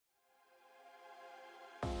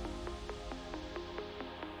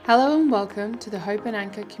Hello and welcome to the Hope and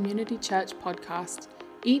Anchor Community Church podcast.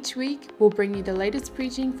 Each week, we'll bring you the latest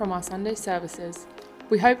preaching from our Sunday services.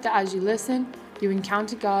 We hope that as you listen, you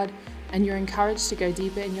encounter God and you're encouraged to go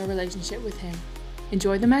deeper in your relationship with Him.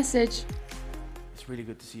 Enjoy the message. It's really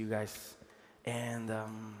good to see you guys. And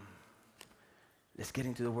let's get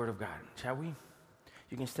into the Word of God, shall we?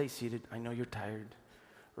 You can stay seated. I know you're tired.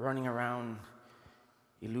 Running around,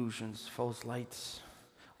 illusions, false lights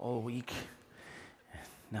all week.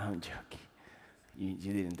 No, I'm joking.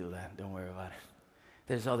 You didn't do that. Don't worry about it.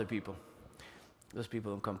 There's other people. Those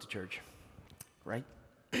people don't come to church, right?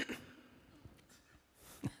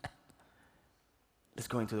 Let's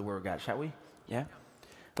go into the Word of God, shall we? Yeah?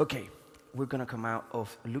 Okay. We're going to come out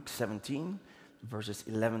of Luke 17, verses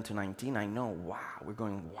 11 to 19. I know, wow, we're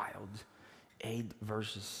going wild. 8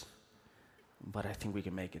 verses. But I think we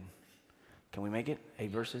can make it. Can we make it? 8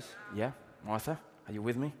 verses? Yeah? Martha, are you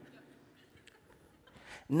with me?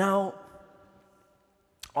 Now,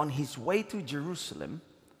 on his way to Jerusalem,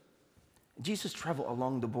 Jesus traveled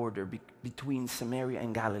along the border between Samaria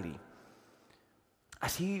and Galilee.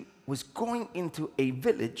 As he was going into a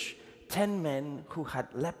village, 10 men who had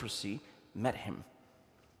leprosy met him.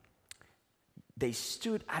 They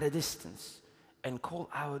stood at a distance and called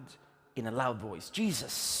out in a loud voice,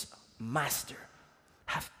 "Jesus, Master,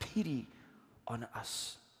 have pity on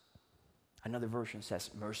us." Another version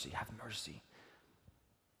says, "Mercy, have mercy."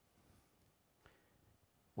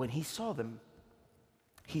 When he saw them,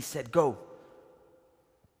 he said, "Go,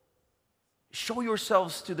 show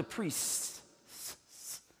yourselves to the priests,"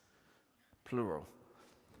 plural.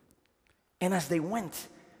 And as they went,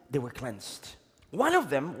 they were cleansed. One of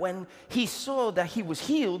them, when he saw that he was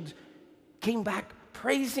healed, came back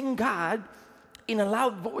praising God in a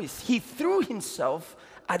loud voice. He threw himself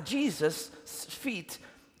at Jesus' feet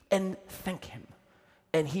and thanked him.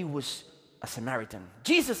 And he was a Samaritan.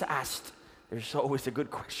 Jesus asked, there's always a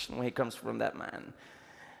good question when it comes from that man,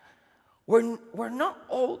 Were not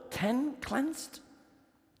all 10 cleansed?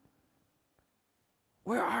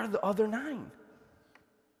 Where are the other 9?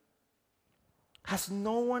 Has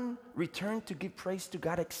no one returned to give praise to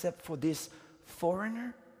God except for this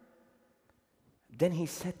foreigner? Then he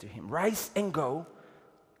said to him, "Rise and go.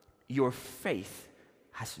 Your faith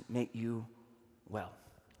has made you well."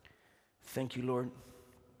 Thank you, Lord.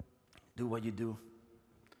 Do what you do.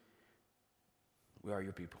 We are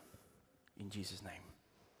your people. In Jesus' name.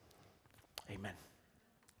 Amen.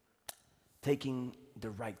 Taking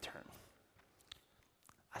the right turn.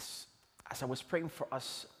 As I was praying for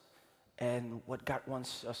us and what God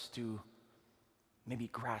wants us to maybe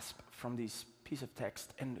grasp from this piece of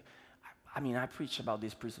text, and I preached about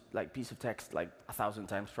this piece of text like 1,000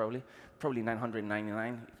 times probably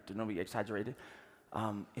 999 to not be exaggerated.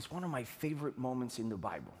 It's one of my favorite moments in the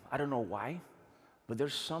Bible. I don't know why, but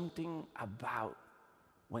there's something about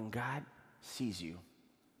when God sees you.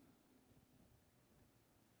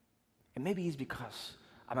 And maybe it's because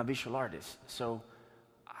I'm a visual artist, so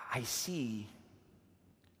I see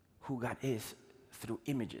who God is through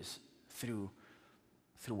images, through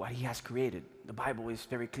what He has created. The Bible is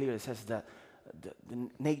very clear. It says that the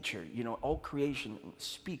nature, all creation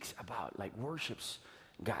speaks about, worships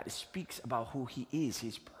God. It speaks about who He is,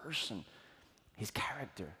 His person, His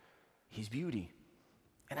character, His beauty.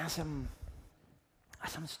 And as I'm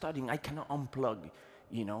studying, I cannot unplug,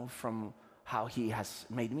 from how He has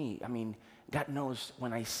made me. God knows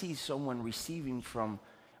when I see someone receiving from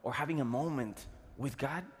or having a moment with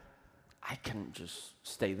God, I can just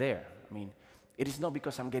stay there. It is not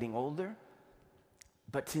because I'm getting older,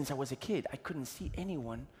 but since I was a kid, I couldn't see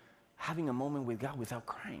anyone having a moment with God without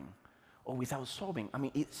crying or without sobbing.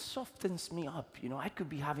 It softens me up. I could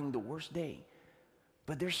be having the worst day,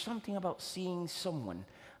 but there's something about seeing someone.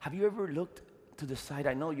 Have you ever looked to the side?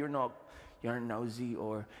 I know you're nosy,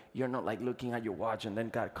 or you're not looking at your watch and then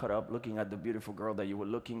got caught up looking at the beautiful girl that you were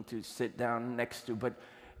looking to sit down next to, but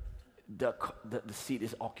the seat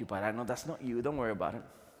is occupied. I know that's not you. Don't worry about it.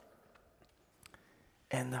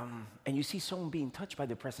 And you see someone being touched by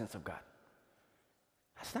the presence of God.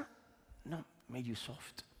 Has that not made you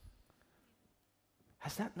soft?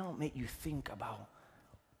 Has that not made you think about,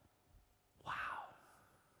 wow?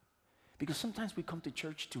 Because sometimes we come to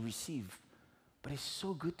church to receive, but it's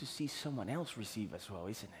so good to see someone else receive as well,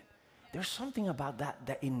 isn't it? There's something about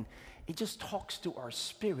that it just talks to our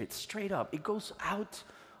spirit straight up. It goes out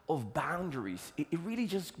of boundaries. It really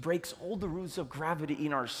just breaks all the rules of gravity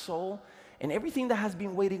in our soul, and everything that has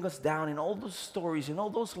been weighting us down, and all those stories and all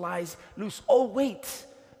those lies lose all weight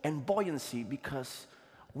and buoyancy, because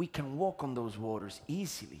we can walk on those waters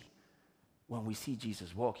easily when we see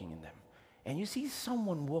Jesus walking in them. and you see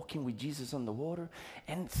someone walking with Jesus on the water,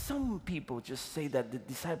 and some people just say that the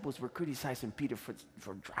disciples were criticizing Peter for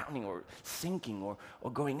drowning or sinking or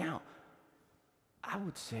going out. I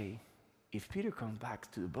would say, if Peter comes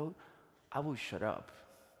back to the boat, I will shut up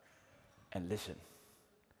and listen.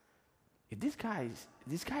 If this guy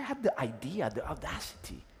had the idea, the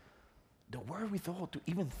audacity, the wherewithal to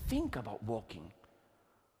even think about walking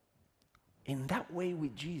in that way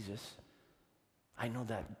with Jesus, I know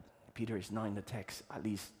that Peter is not in the text, at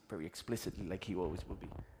least very explicitly, like he always will be.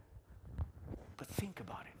 But think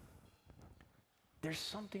about it. There's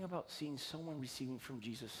something about seeing someone receiving from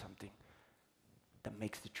Jesus something that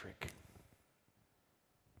makes the trick.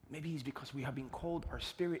 Maybe it's because we have been called, our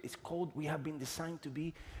spirit is called, we have been designed to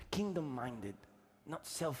be kingdom-minded, not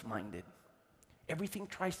self-minded. Everything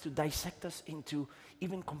tries to dissect us into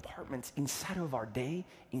even compartments inside of our day,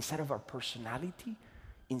 inside of our personality,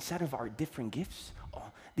 inside of our different gifts.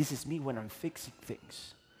 Oh, this is me when I'm fixing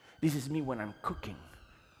things. This is me when I'm cooking.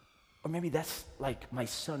 Or maybe that's like my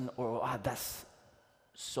son, or that's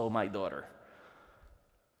so my daughter.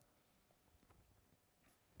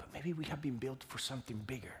 But maybe we have been built for something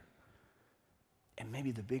bigger. And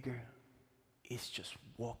maybe the bigger is just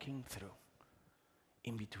walking through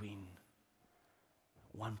in between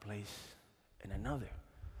one place and another.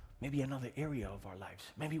 Maybe another area of our lives.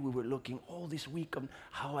 Maybe we were looking all this week on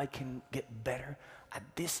how I can get better at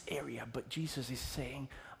this area, but Jesus is saying,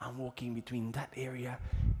 I'm walking between that area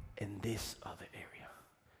and this other area.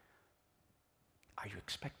 Are you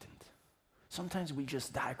expectant? Sometimes we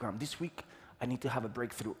just diagram. This week, I need to have a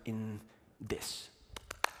breakthrough in this.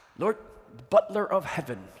 Lord, butler of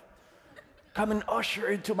heaven, come and usher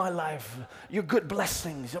into my life your good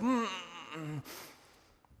blessings. And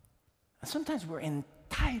sometimes we're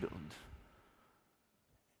entitled,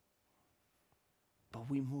 but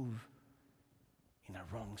we move in a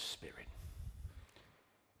wrong spirit.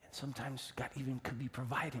 And sometimes God even could be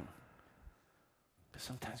providing, but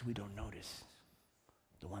sometimes we don't notice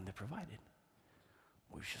the one that provided.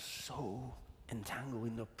 We're just so entangled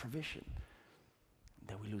in the provision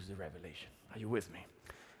that we lose the revelation. Are you with me?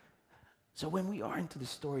 So when we are into the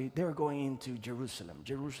story, they're going into Jerusalem.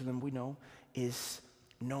 Jerusalem, we know, is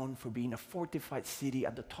known for being a fortified city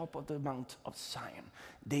at the top of the Mount of Zion.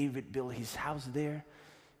 David built his house there.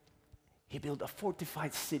 He built a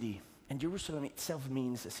fortified city. And Jerusalem itself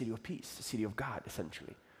means a city of peace, a city of God,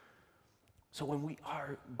 essentially. So when we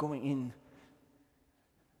are going in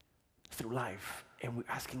through life and we're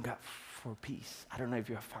asking God for peace, I don't know if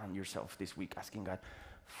you have found yourself this week asking God,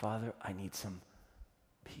 Father, I need some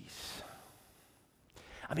peace.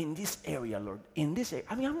 I mean, this area, Lord, in this area,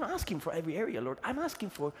 I mean, I'm not asking for every area, Lord. I'm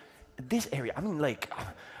asking for this area. I mean, like,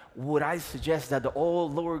 would I suggest that the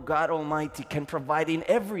Lord God Almighty can provide in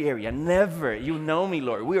every area? Never. You know me,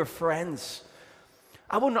 Lord. We are friends.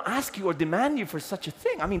 I will not ask you or demand you for such a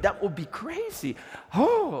thing. I mean, that would be crazy.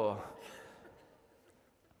 Oh.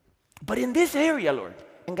 But in this area, Lord,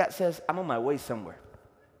 and God says, I'm on my way somewhere.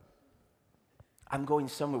 I'm going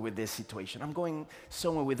somewhere with this situation. I'm going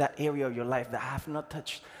somewhere with that area of your life that I have not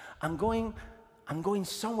touched. I'm going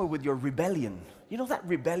somewhere with your rebellion. You know that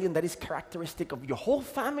rebellion that is characteristic of your whole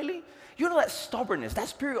family? You know that stubbornness, that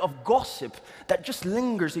spirit of gossip that just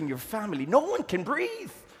lingers in your family. No one can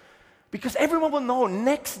breathe. Because everyone will know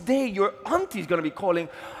next day your auntie is going to be calling,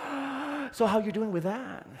 so how you doing with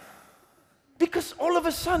that? Because all of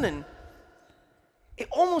a sudden, it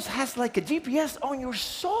almost has like a GPS on your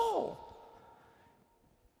soul.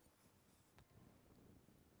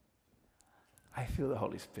 I feel the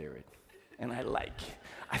Holy Spirit, and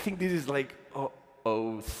I think this is like,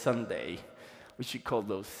 Sunday. We should call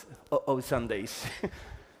those, Sundays.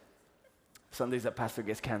 Sundays that pastor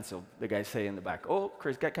gets canceled. The guys say in the back, oh,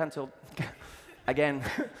 Chris got canceled. Again,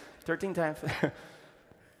 13 times.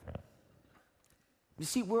 You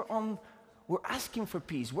see, we're asking for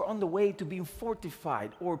peace. We're on the way to being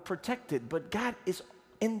fortified or protected, but God is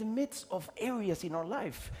in the midst of areas in our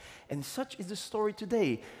life. And such is the story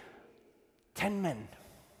today. 10 men.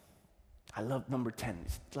 I love number 10.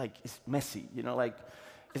 It's messy,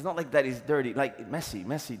 it's not like that is dirty, like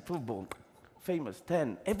messy, football, famous,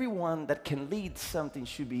 10. Everyone that can lead something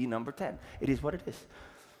should be number 10. It is what it is.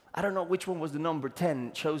 I don't know which one was the number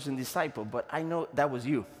 10 chosen disciple, but I know that was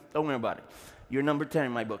you. Don't worry about it. You're number 10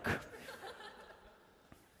 in my book.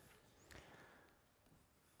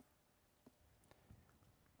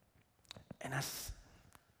 And as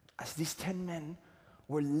these 10 men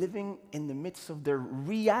were living in the midst of their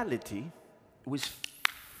reality, it was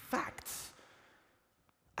facts,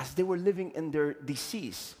 as they were living in their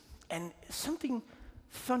disease. And something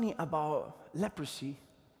funny about leprosy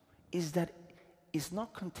is that it's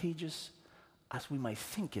not contagious as we might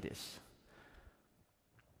think it is.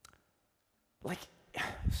 Like,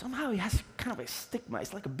 somehow it has kind of a stigma.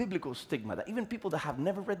 It's like a biblical stigma that even people that have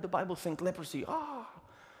never read the Bible think leprosy,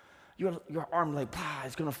 your arm like,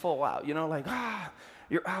 it's going to fall out, like,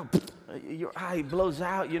 your eye blows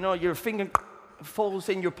out, your finger falls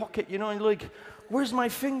in your pocket, and you're like, where's my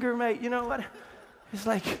finger, mate? You know what? It's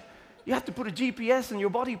like, you have to put a GPS in your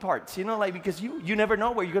body parts, like, because you never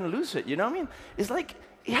know where you're going to lose it, you know what I mean? It's like,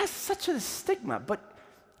 it has such a stigma, but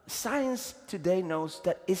science today knows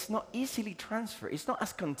that it's not easily transferred. It's not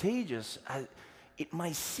as contagious as it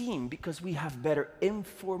might seem because we have better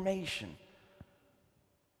information.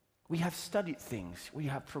 We have studied things. We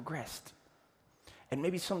have progressed. And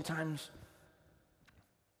maybe sometimes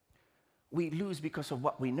we lose because of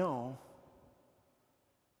what we know,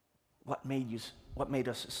 what made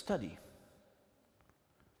us study.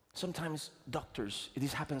 Sometimes doctors,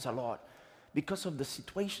 this happens a lot, because of the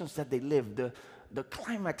situations that they live, the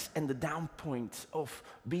climax and the down point of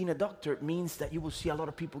being a doctor means that you will see a lot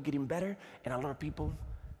of people getting better and a lot of people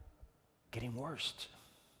getting worse.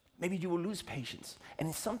 Maybe you will lose patients. And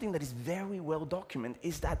it's something that is very well documented,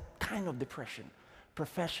 is that kind of depression,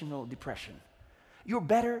 professional depression. You're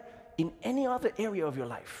better in any other area of your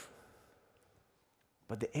life,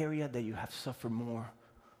 but the area that you have suffered more,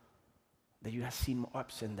 that you have seen more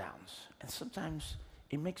ups and downs, and sometimes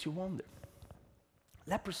it makes you wonder.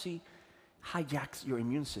 Leprosy hijacks your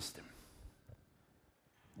immune system.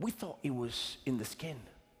 We thought it was in the skin.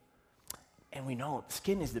 And we know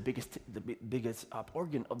skin is the biggest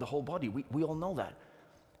organ of the whole body. We all know that.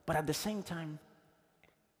 But at the same time,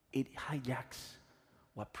 it hijacks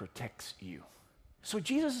what protects you. So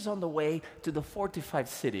Jesus is on the way to the fortified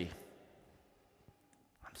city.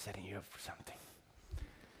 I'm setting you up for something.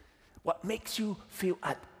 What makes you feel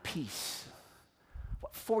at peace?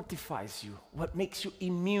 What fortifies you? What makes you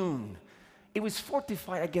immune? It was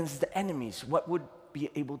fortified against the enemies. What would be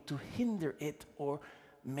able to hinder it or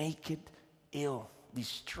make it ill,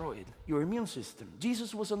 destroy it? Your immune system.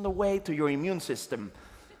 Jesus was on the way to your immune system.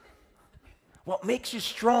 What makes you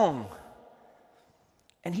strong?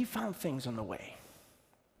 And he found things on the way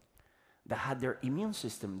that had their immune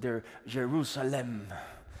system, their Jerusalem,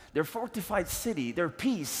 their fortified city, their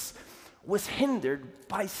peace was hindered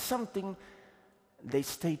by something. They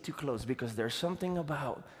stayed too close because there's something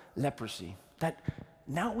about leprosy that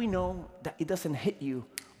now we know that it doesn't hit you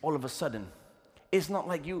all of a sudden. It's not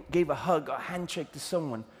like you gave a hug, a handshake to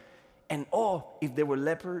someone, and if they were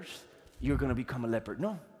lepers, you're going to become a leper.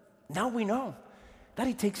 No, now we know that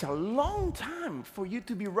it takes a long time for you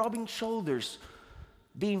to be rubbing shoulders,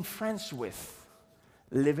 being friends with,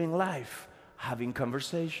 living life, having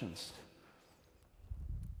conversations,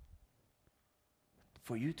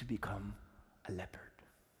 for you to become a leopard,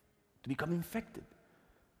 to become infected.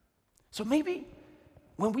 So maybe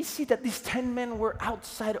when we see that these 10 men were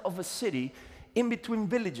outside of a city, in between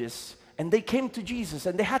villages, and they came to Jesus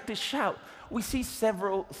and they had to shout, we see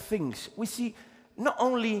several things. We see not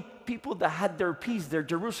only people that had their peace, their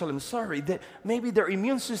Jerusalem, that maybe their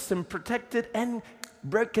immune system protected and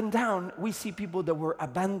broken down. We see people that were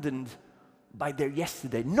abandoned by their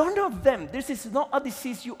yesterday. None of them. This is not a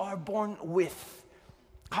disease you are born with.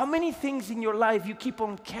 How many things in your life you keep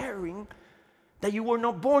on carrying that you were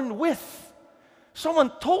not born with? Someone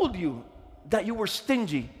told you that you were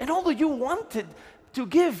stingy, and although you wanted to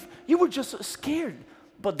give, you were just scared,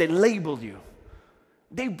 but they labeled you.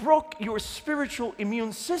 They broke your spiritual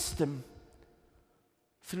immune system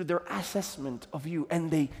through their assessment of you, and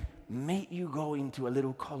they made you go into a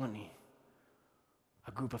little colony,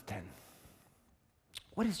 a group of 10.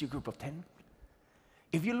 What is your group of 10?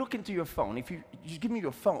 If you look into your phone, if you just give me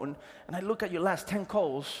your phone, and I look at your last 10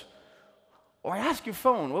 calls, or I ask your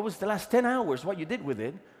phone, what was the last 10 hours, what you did with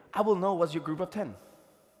it, I will know what's your group of 10.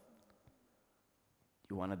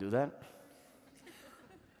 You want to do that?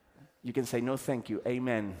 You can say no thank you,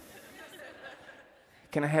 amen.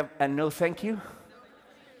 Can I have a no thank you?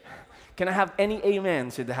 Can I have any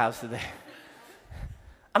amens in the house today?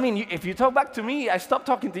 I mean, if you talk back to me, I stop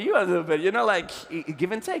talking to you a little bit. Like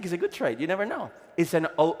give and take is a good trade. You never know. It's an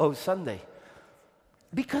Sunday.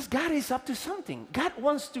 Because God is up to something. God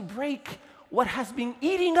wants to break what has been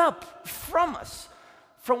eating up from us,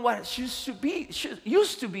 from what used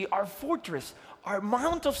to be our fortress, our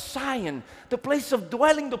Mount of Zion, the place of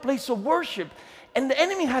dwelling, the place of worship. And the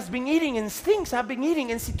enemy has been eating, and things have been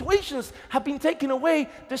eating, and situations have been taking away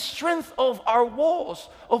the strength of our walls,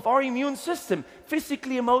 of our immune system,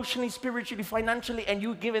 physically, emotionally, spiritually, financially, and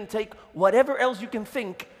you give and take whatever else you can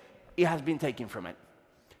think, it has been taken from it.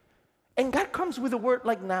 And God comes with a word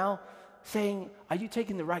like now, saying, are you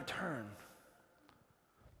taking the right turn?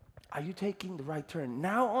 are you taking the right turn?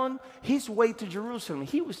 Now on his way to Jerusalem,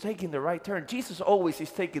 he was taking the right turn. Jesus always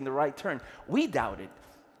is taking the right turn. We doubt it.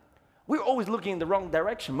 We're always looking in the wrong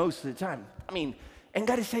direction most of the time. I mean, and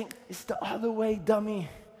God is saying, it's the other way, dummy.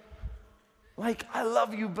 Like, I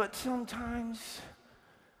love you, but sometimes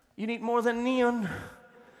you need more than neon.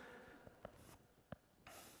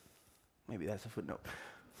 Maybe that's a footnote.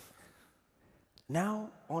 Now,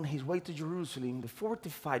 on his way to Jerusalem, the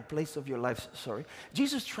fortified place of your life,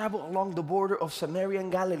 Jesus traveled along the border of Samaria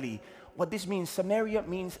and Galilee. What this means, Samaria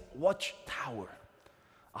means watchtower,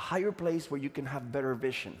 a higher place where you can have better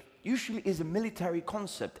vision. Usually is a military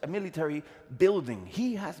concept, a military building.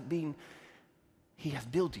 He has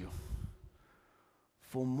built you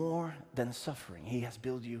for more than suffering. He has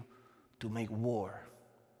built you to make war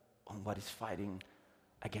on what is fighting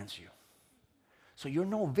against you. So you're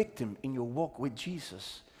no victim in your walk with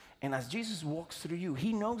Jesus. And as Jesus walks through you,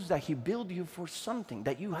 he knows that he built you for something,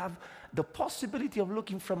 that you have the possibility of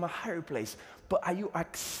looking from a higher place. But are you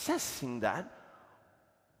accessing that?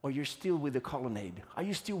 Or you're still with the colonnade? Are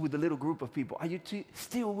you still with the little group of people? Are you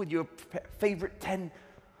still with your favorite 10?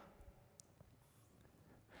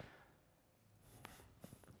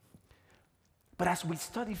 But as we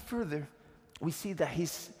study further, we see that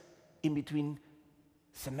he's in between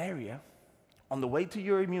Samaria, on the way to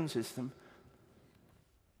your immune system,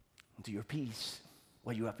 to your peace,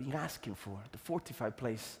 what you have been asking for, the fortified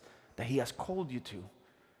place that he has called you to,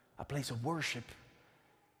 a place of worship.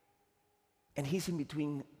 And he's in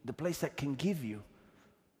between the place that can give you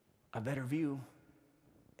a better view.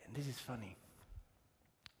 And this is funny.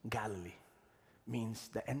 Galilee means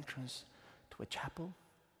the entrance to a chapel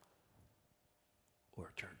or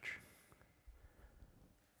a church.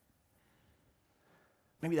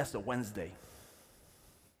 Maybe that's the Wednesday.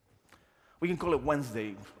 We can call it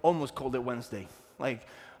Wednesday, almost called it Wednesday. Like,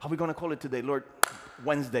 how are we going to call it today, Lord?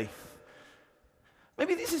 Wednesday.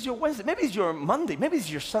 Maybe this is your Wednesday. Maybe it's your Monday. Maybe it's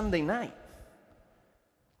your Sunday night.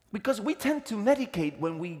 Because we tend to medicate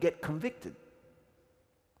when we get convicted.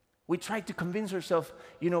 We try to convince ourselves,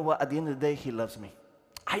 you know what, at the end of the day, he loves me.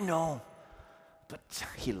 I know, but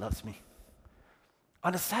he loves me.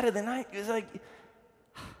 On a Saturday night, it's like,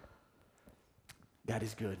 God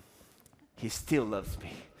is good. He still loves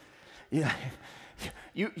me. Yeah,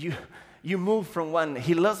 you move from one,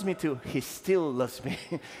 he loves me, to he still loves me.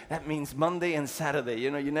 That means Monday and Saturday.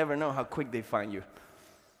 You know, you never know how quick they find you.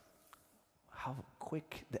 How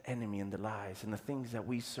quick the enemy and the lies and the things that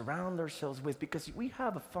we surround ourselves with, because we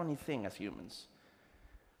have a funny thing as humans.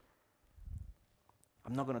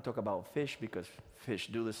 I'm not going to talk about fish because fish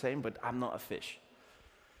do the same, but I'm not a fish.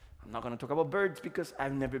 I'm not going to talk about birds because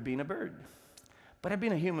I've never been a bird. But I've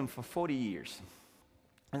been a human for 40 years.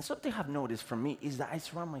 And something I've noticed from me is that I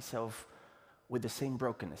surround myself with the same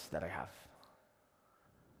brokenness that I have.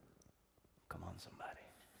 Come on, somebody.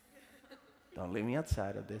 Don't leave me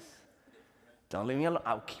outside of this. Don't leave me alone.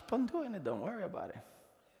 I'll keep on doing it. Don't worry about it.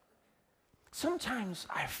 Sometimes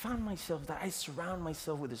I found myself that I surround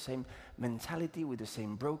myself with the same mentality, with the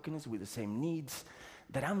same brokenness, with the same needs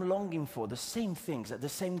that I'm longing for, the same things, the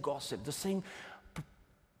same gossip, the same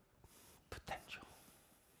potential.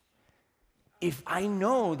 If I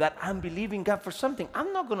know that I'm believing God for something,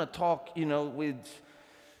 I'm not going to talk, I'm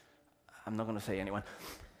not going to say anyone.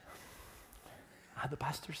 The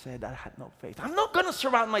pastor said I had no faith. I'm not going to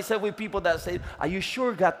surround myself with people that say, are you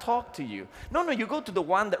sure God talked to you? No, you go to the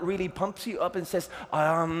one that really pumps you up and says,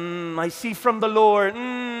 I see from the Lord.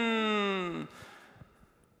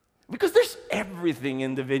 Because there's everything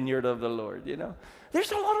in the vineyard of the Lord,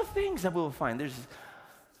 There's a lot of things that we'll find. There's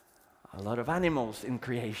a lot of animals in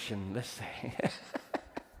creation, let's say.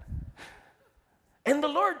 And the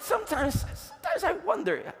Lord, sometimes I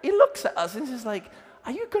wonder, he looks at us and he's like,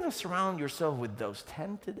 are you going to surround yourself with those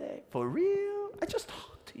 10 today? For real? I just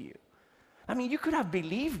talked to you. I mean, you could have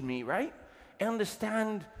believed me, right? And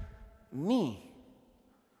understand me.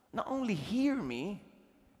 Not only hear me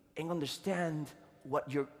and understand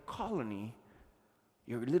what your colony,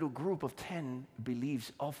 your little group of 10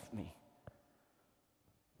 believes of me.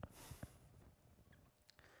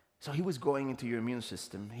 So he was going into your immune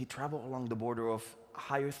system. He traveled along the border of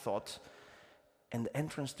higher thoughts and the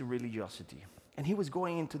entrance to religiosity. And he was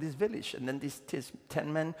going into this village. And then these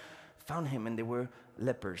 10 men found him, and they were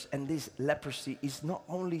lepers. And this leprosy is not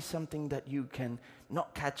only something that you can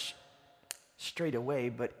not catch straight away,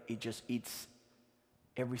 but it just eats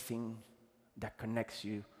everything that connects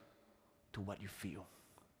you to what you feel.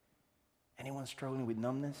 Anyone struggling with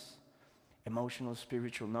numbness? Emotional,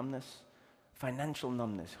 spiritual numbness? Financial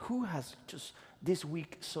numbness? Who has just this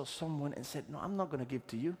week saw someone and said, no, I'm not going to give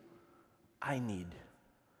to you. I need.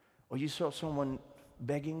 Or you saw someone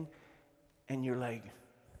begging, and you're like,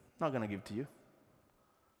 not gonna give to you.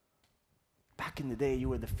 Back in the day, you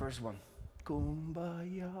were the first one.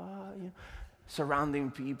 Kumbaya.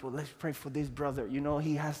 Surrounding people. Let's pray for this brother. You know,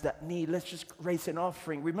 he has that need. Let's just raise an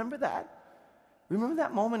offering. Remember that? Remember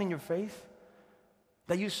that moment in your faith?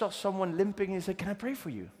 That you saw someone limping and you said, can I pray for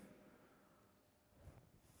you?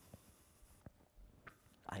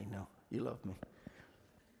 I know. You love me.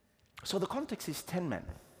 So the context is 10 men,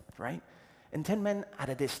 right? And 10 men at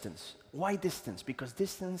a distance. Why distance? Because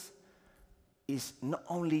distance is not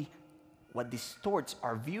only what distorts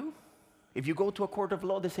our view. If you go to a court of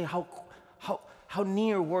law, they say, how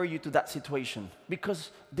near were you to that situation?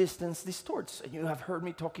 Because distance distorts. And you have heard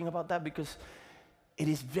me talking about that because it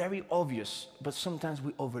is very obvious, but sometimes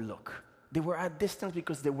we overlook. They were at distance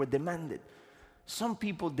because they were demanded. Some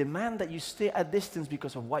people demand that you stay at distance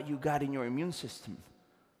because of what you got in your immune system.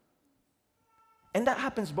 And that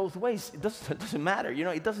happens both ways. It doesn't matter, you know,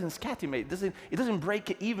 it doesn't scatimate, it doesn't break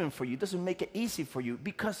it even for you, it doesn't make it easy for you,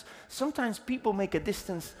 because sometimes people make a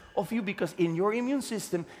distance of you because in your immune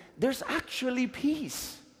system, there's actually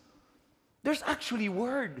peace. There's actually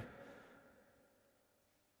word.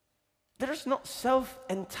 There's not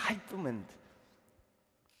self-entitlement.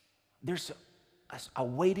 There's a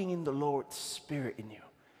waiting in the Lord's Spirit in you.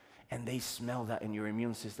 And they smell that in your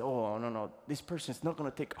immune system. Oh, no, this person is not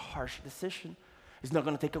going to take a harsh decision. He's not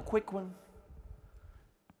going to take a quick one.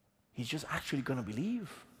 He's just actually going to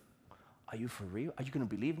believe. Are you for real? Are you going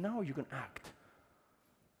to believe now or are you going to act?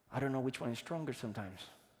 I don't know which one is stronger sometimes,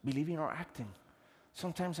 believing or acting.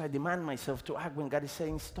 Sometimes I demand myself to act when God is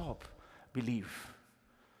saying, stop, believe,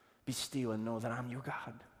 be still and know that I'm your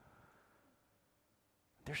God.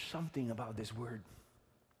 There's something about this word.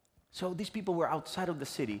 So these people were outside of the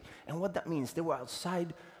city, and what that means, they were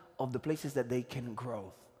outside of the places that they can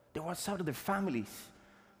grow. They were outside of their families.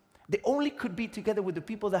 They only could be together with the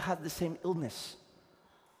people that had the same illness.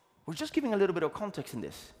 We're just giving a little bit of context in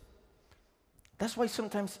this. That's why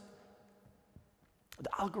sometimes the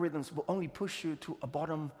algorithms will only push you to a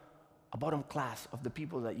bottom class of the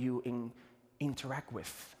people that you interact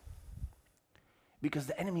with. Because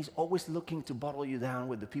the enemy is always looking to bottle you down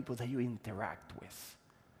with the people that you interact with,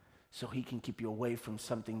 so he can keep you away from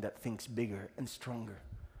something that thinks bigger and stronger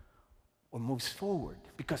or moves forward.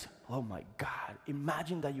 Because, oh my God,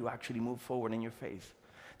 imagine that you actually move forward in your faith,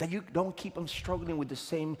 that you don't keep on struggling with the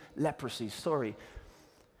same leprosy. Sorry.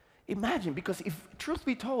 Imagine, because if truth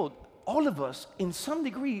be told, all of us, in some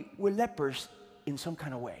degree, we're lepers in some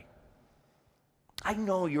kind of way. I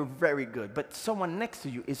know you're very good, but someone next to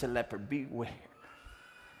you is a leper. Beware.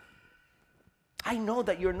 I know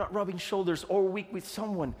that you're not rubbing shoulders or weak with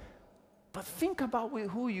someone, but think about with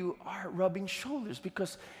who you are rubbing shoulders,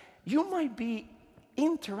 because you might be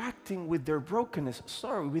interacting with their brokenness,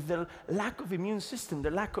 with their lack of immune system,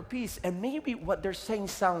 their lack of peace, and maybe what they're saying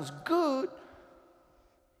sounds good.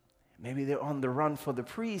 Maybe they're on the run for the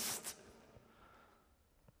priest.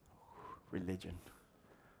 Religion.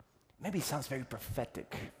 Maybe it sounds very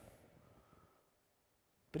prophetic.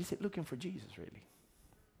 But is it looking for Jesus, really?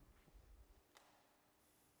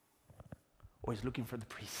 Or is it looking for the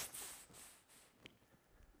priests?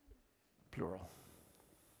 Plural.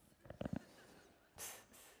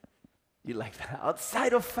 You like that?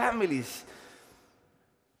 Outside of families,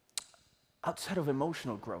 outside of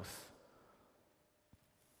emotional growth.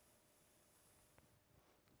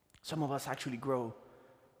 Some of us actually grow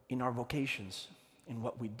in our vocations, in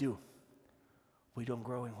what we do. We don't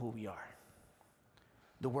grow in who we are.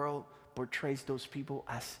 The world portrays those people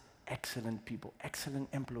as excellent people, excellent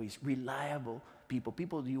employees, reliable people,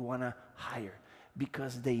 people you want to hire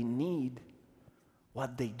because they need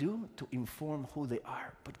what they do to inform who they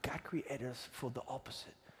are. But God created us for the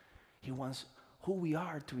opposite. He wants who we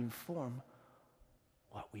are to inform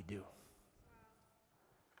what we do.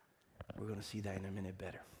 We're going to see that in a minute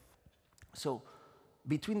better. So,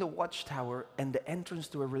 between the watchtower and the entrance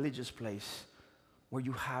to a religious place where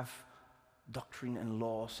you have doctrine and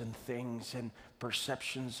laws and things and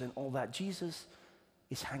perceptions and all that, Jesus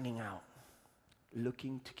is hanging out,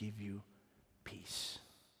 looking to give you peace.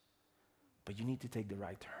 But you need to take the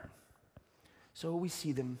right turn. So we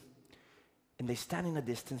see them, and they stand in a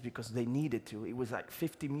distance because they needed to. It was like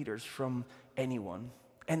 50 meters from anyone.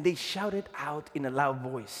 And they shouted out in a loud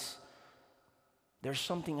voice. There's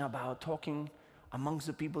something about talking amongst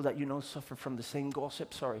the people that you know suffer from the same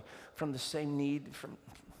gossip, from the same need.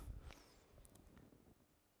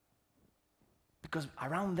 Because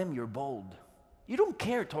around them you're bold. You don't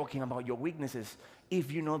care talking about your weaknesses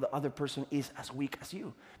if you know the other person is as weak as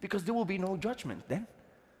you, because there will be no judgment then.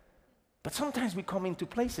 But sometimes we come into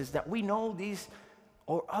places that we know these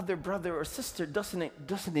or other brother or sister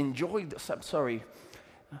doesn't enjoy this,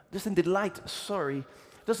 doesn't delight,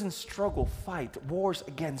 doesn't struggle, fight, wars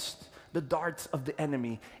against the darts of the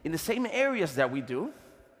enemy in the same areas that we do.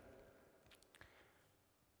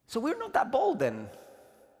 So we're not that bold then.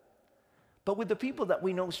 But with the people that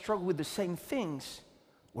we know struggle with the same things,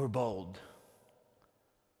 we're bold.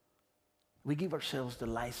 We give ourselves the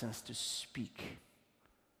license to speak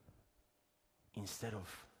instead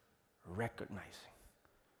of recognizing.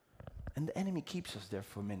 And the enemy keeps us there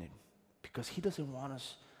for a minute because he doesn't want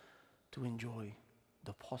us to enjoy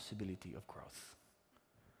the possibility of growth.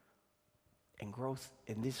 And growth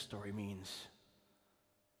in this story means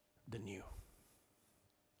the new.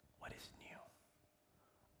 What is new?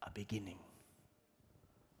 A beginning.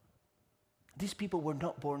 These people were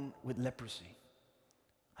not born with leprosy.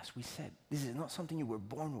 As we said, this is not something you were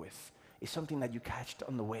born with. It's something that you catch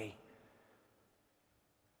on the way.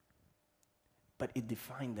 But it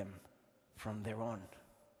defined them from there on.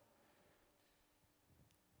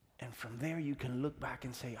 And from there you can look back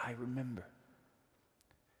and say, I remember.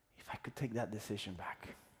 If I could take that decision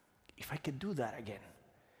back, if I could do that again,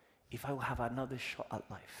 if I will have another shot at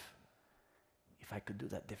life, if I could do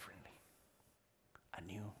that differently, a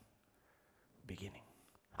new beginning.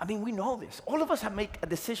 I mean, we know this. All of us have made a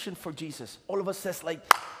decision for Jesus. All of us says like,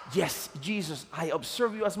 yes, Jesus, I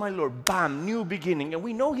observe you as my Lord. Bam, new beginning. And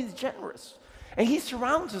we know he's generous. And he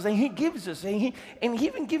surrounds us and he gives us. And he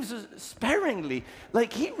even gives us sparingly.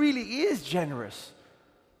 Like he really is generous.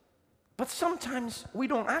 But sometimes we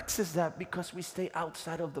don't access that because we stay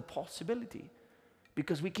outside of the possibility.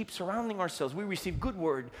 Because we keep surrounding ourselves. We receive good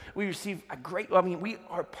word. We receive we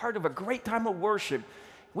are part of a great time of worship.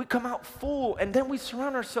 We come out full, and then we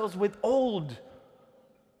surround ourselves with old.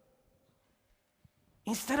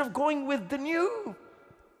 Instead of going with the new.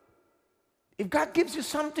 If God gives you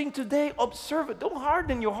something today, observe it. Don't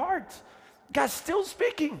harden your heart. God's still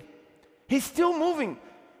speaking. He's still moving.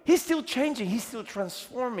 He's still changing. He's still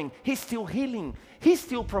transforming. He's still healing. He's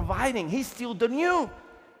still providing. He's still the new.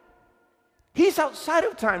 He's outside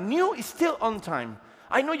of time. New is still on time.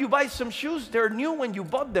 I know you buy some shoes, they're new when you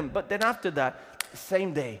bought them, but then after that,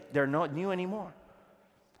 same day, they're not new anymore.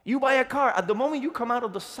 You buy a car, at the moment you come out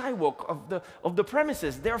of the sidewalk of the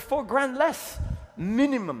premises, they're $4,000 less,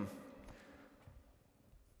 minimum.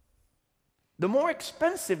 The more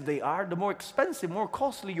expensive they are, the more expensive, more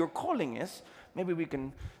costly your calling is. Maybe we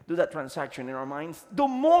can do that transaction in our minds. The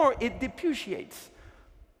more it depreciates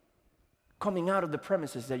coming out of the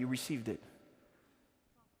premises that you received it.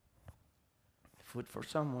 Food for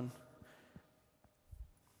someone.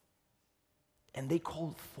 And they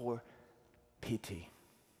called for pity.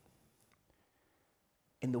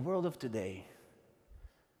 In the world of today,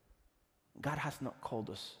 God has not called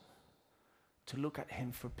us to look at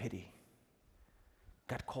him for pity.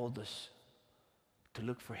 God called us to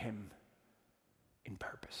look for him in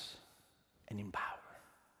purpose and in power.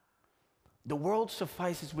 The world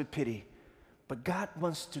suffices with pity, but God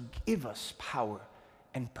wants to give us power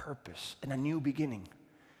and purpose and a new beginning.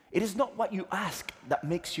 It is not what you ask that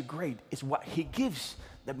makes you great. It's what he gives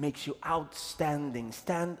that makes you outstanding,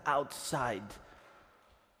 stand outside.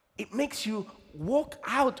 It makes you walk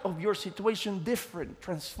out of your situation different,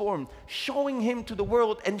 transformed, showing him to the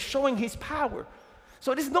world and showing his power.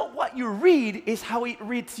 So it is not what you read, it's how it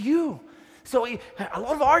reads you. So a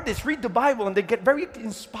lot of artists read the Bible and they get very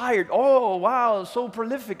inspired. Oh, wow, so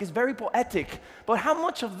prolific, it's very poetic. But how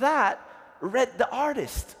much of that read the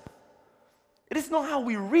artist? It is not how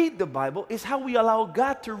we read the Bible, it's how we allow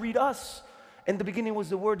God to read us. In the beginning was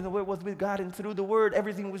the Word, and the Word was with God, and through the Word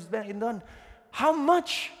everything was done. How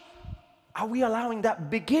much are we allowing that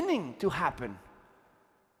beginning to happen?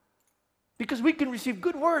 Because we can receive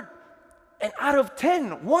good word, and out of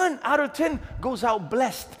 10, 1 out of 10 goes out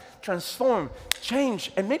blessed, transformed,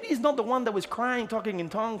 changed. And maybe it's not the one that was crying, talking in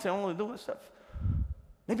tongues, and all doing stuff.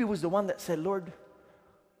 Maybe it was the one that said, Lord,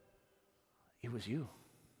 it was you.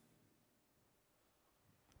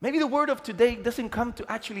 Maybe the word of today doesn't come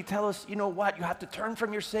to actually tell us, you know what, you have to turn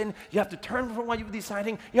from your sin, you have to turn from what you're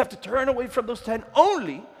deciding, you have to turn away from those 10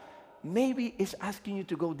 only. Maybe it's asking you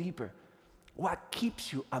to go deeper. What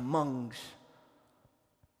keeps you amongst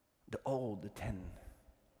the old, the 10,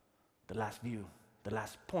 the last view, the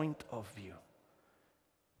last point of view?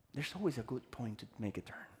 There's always a good point to make a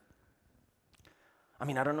turn. I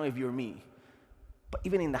mean, I don't know if you're me, but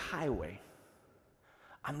even in the highway,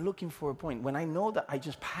 I'm looking for a point. When I know that I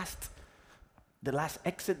just passed the last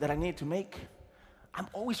exit that I need to make, I'm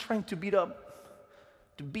always trying to beat the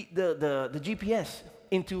GPS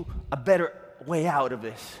into a better way out of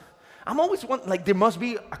this. I'm always like there must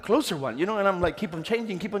be a closer one, you know, and I'm like, keep on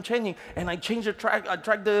changing, and I change the track, I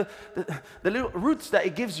track the little routes that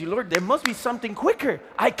it gives you. Lord, there must be something quicker.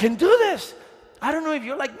 I can do this. I don't know if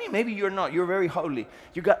you're like me. Maybe you're not. You're very holy.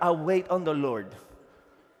 You got to wait on the Lord.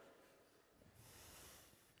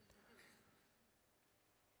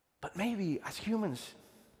 But maybe as humans,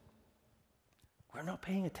 we're not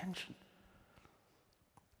paying attention.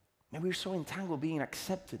 Maybe we're so entangled being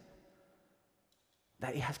accepted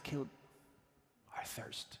that it has killed our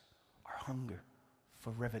thirst, our hunger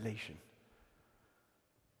for revelation.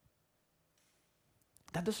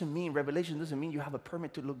 That doesn't mean, revelation doesn't mean you have a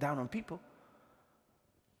permit to look down on people.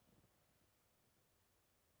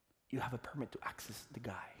 You have a permit to access the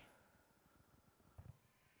guy.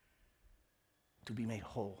 To be made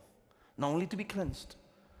whole. Not only to be cleansed,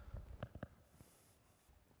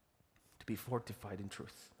 to be fortified in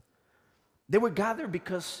truth. They were gathered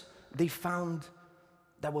because they found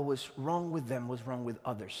that what was wrong with them was wrong with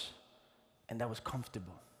others, and that was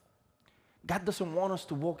comfortable. God doesn't want us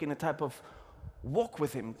to walk in a type of walk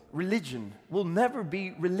with Him. Religion will never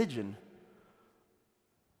be religion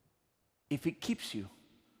if it keeps you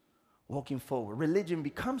walking forward. Religion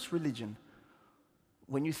becomes religion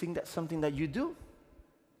when you think that something that you do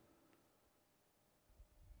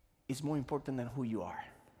is more important than who you are.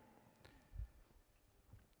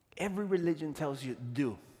 Every religion tells you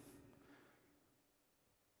do.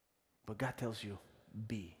 But God tells you,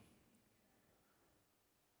 be.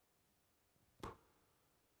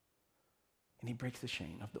 And He breaks the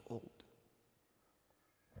chain of the old.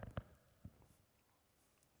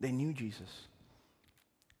 They knew Jesus.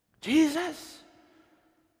 Jesus,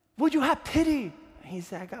 would you have pity? And He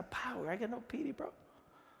said, I got power. I got no pity, bro.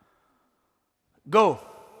 Go.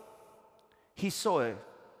 He saw it.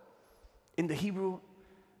 In the Hebrew,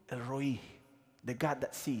 El Roi, the God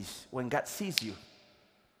that sees. When God sees you,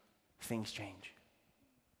 things change.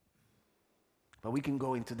 But we can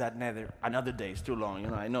go into that another day. It's too long. You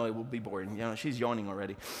know, I know it will be boring. You know, she's yawning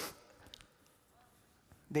already.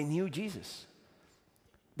 They knew Jesus.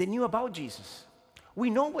 They knew about Jesus. We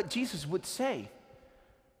know what Jesus would say,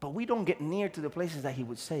 but we don't get near to the places that He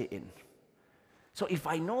would say it in. So if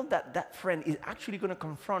I know that that friend is actually going to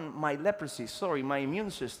confront my leprosy, my immune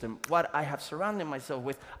system, what I have surrounded myself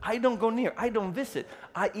with, I don't go near. I don't visit.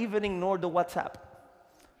 I even ignore the WhatsApp.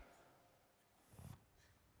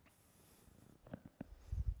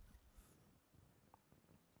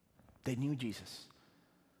 They knew Jesus,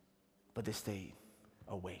 but they stayed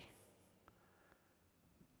away.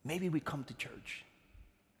 Maybe we come to church,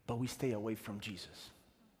 but we stay away from Jesus.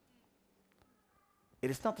 It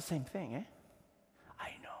is not the same thing, eh? I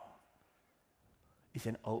know. It's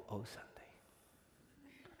an OO Sunday.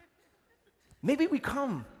 Maybe we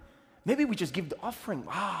come. Maybe we just give the offering.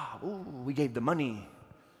 We gave the money.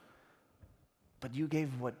 But you gave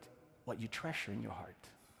what you treasure in your heart.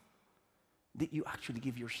 Did you actually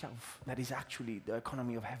give yourself? That is actually the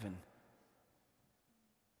economy of heaven.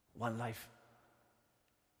 One life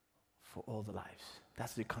for all the lives.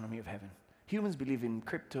 That's the economy of heaven. Humans believe in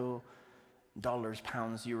crypto, dollars,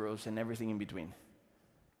 pounds, euros, and everything in between.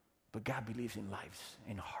 But God believes in lives,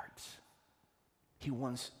 in hearts. He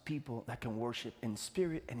wants people that can worship in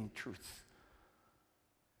spirit and in truth.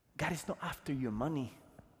 God is not after your money.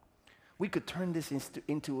 We could turn this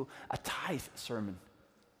into a tithe sermon.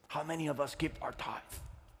 How many of us give our tithe?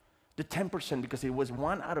 The 10%, because it was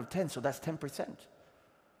 1 out of 10, so that's 10%.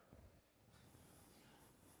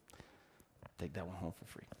 Take that one home for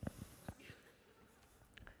free.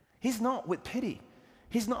 He's not with pity.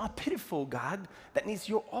 He's not a pitiful God that needs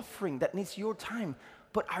your offering, that needs your time.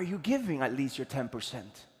 But are you giving at least your 10%?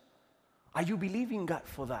 Are you believing God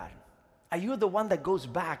for that? Are you the one that goes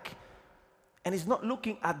back and is not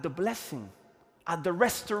looking at the blessing, at the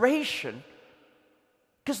restoration?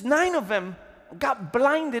 Because 9 of them got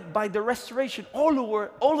blinded by the restoration.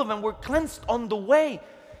 All of them were cleansed on the way.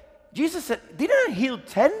 Jesus said, didn't I heal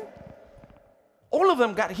 10? All of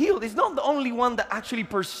them got healed. It's not the only one that actually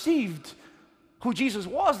perceived who Jesus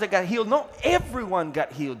was that got healed. Not everyone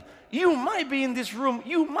got healed. You might be in this room,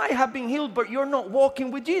 you might have been healed, but you're not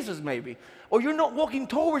walking with Jesus maybe. Or you're not walking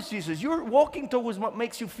towards Jesus. You're walking towards what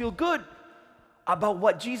makes you feel good about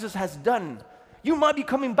what Jesus has done. You might be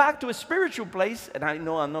coming back to a spiritual place, and I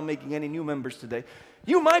know I'm not making any new members today.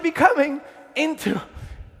 You might be coming into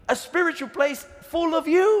a spiritual place full of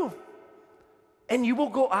you. And you will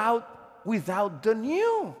go out without the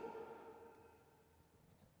new.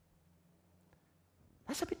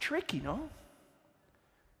 That's a bit tricky, no?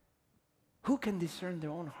 Who can discern their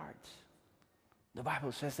own hearts? The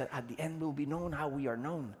Bible says that at the end will be known how we are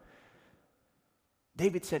known.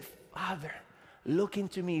 David said, Father, Look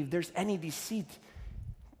into me. If there's any deceit,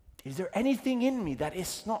 is there anything in me that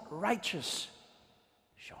is not righteous?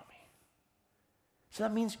 Show me. So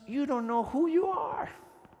that means you don't know who you are.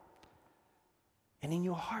 And in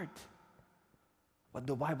your heart, what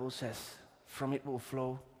the Bible says, from it will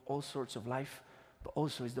flow all sorts of life, but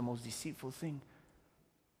also is the most deceitful thing.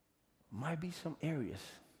 Might be some areas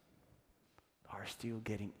that are still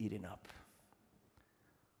getting eaten up.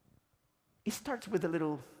 It starts with a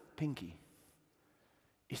little pinky.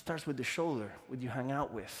 It starts with the shoulder, with you hang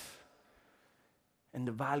out with, and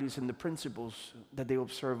the values and the principles that they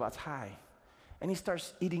observe as high. And it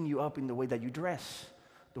starts eating you up in the way that you dress,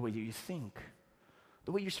 the way that you think,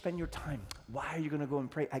 the way you spend your time. Why are you going to go and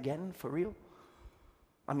pray again, for real?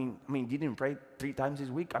 I mean, you didn't pray 3 times this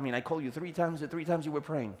week? I mean, I called you 3 times, the 3 times you were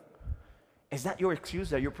praying. Is that your excuse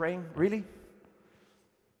that you're praying? Really?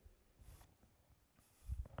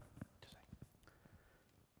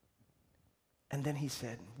 And then he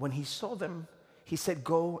said, when he saw them, he said,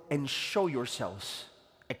 go and show yourselves,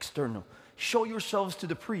 external. Show yourselves to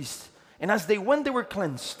the priest. And as they went, they were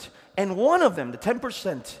cleansed. And one of them, the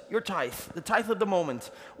 10%, your tithe, the tithe of the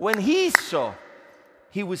moment, when he saw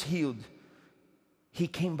he was healed, he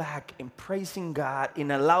came back and praising God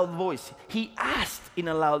in a loud voice. He asked in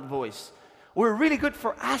a loud voice. We're really good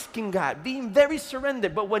for asking God, being very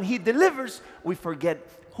surrendered. But when he delivers, we forget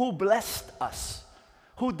who blessed us,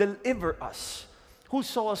 who delivered us, who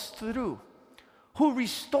saw us through, who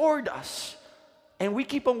restored us. And we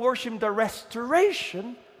keep on worshiping the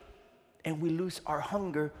restoration, and we lose our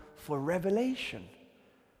hunger for revelation.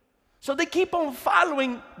 So they keep on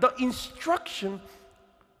following the instruction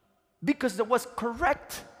because it was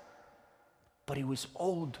correct, but it was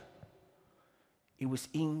old. It was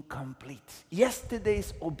incomplete.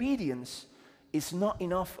 Yesterday's obedience is not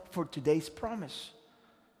enough for today's promise.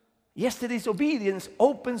 Yesterday's obedience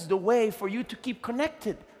opens the way for you to keep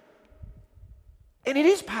connected. And it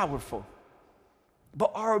is powerful.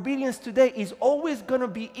 But our obedience today is always going to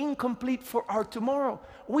be incomplete for our tomorrow.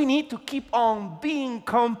 We need to keep on being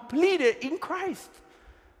completed in Christ.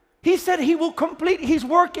 He said he will complete his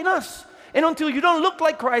work in us. And until you don't look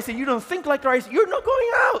like Christ and you don't think like Christ, you're not going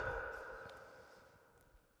out.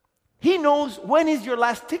 He knows when is your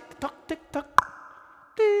last tick-tock, tick-tock.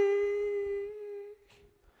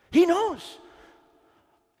 He knows.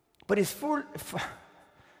 But it's for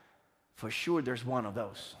sure there's one of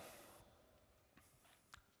those.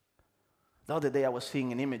 The other day I was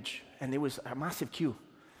seeing an image, and there was a massive queue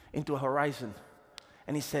into a horizon.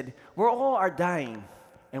 And he said, we're all are dying,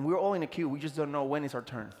 and we're all in a queue. We just don't know when is our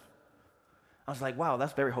turn. I was like, wow,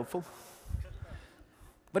 that's very hopeful.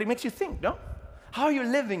 But it makes you think, no? How are you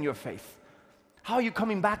living your faith? How are you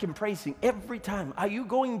coming back and praising every time? Are you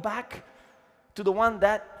going back to the one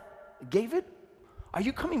that gave it? Are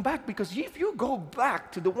you coming back? Because if you go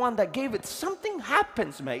back to the one that gave it, something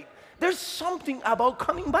happens, mate. There's something about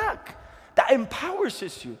coming back that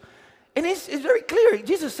empowers you. And it's very clear.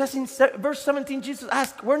 Jesus says in verse 17, Jesus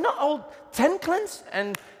asked, we're not all 10 cleansed?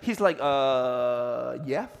 And he's like,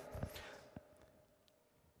 yeah.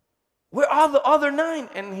 Where are the other 9?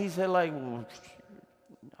 And he said like, well,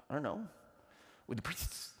 I don't know, with the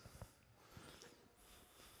priests.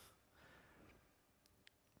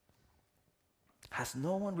 Has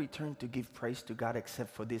no one returned to give praise to God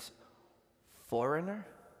except for this foreigner?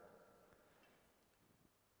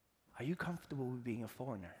 Are you comfortable with being a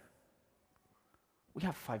foreigner? We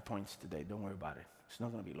have 5 points today. Don't worry about it. It's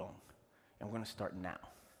not going to be long. And we're going to start now.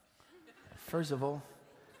 First of all,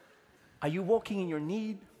 are you walking in your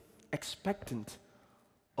need, expectant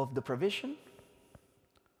of the provision,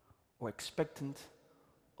 or expectant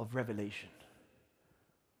of revelation?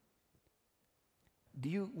 Do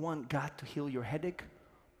you want God to heal your headache,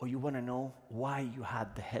 or you want to know why you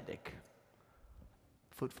had the headache?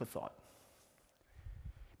 Food for thought.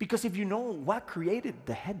 Because if you know what created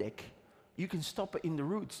the headache, you can stop it in the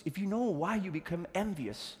roots. If you know why you become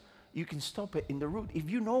envious, you can stop it in the root. If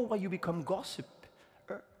you know why you become gossip,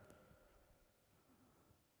 if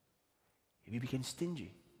you become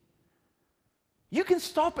stingy, you can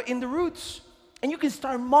stop it in the roots, and you can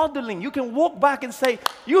start modeling. You can walk back and say,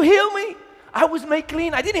 you heal me. I was made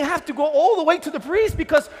clean. I didn't have to go all the way to the priest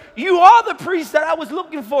because you are the priest that I was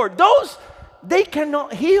looking for. Those, they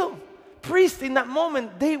cannot heal. Priests in that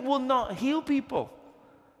moment, they will not heal people.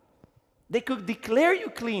 They could declare you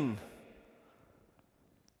clean.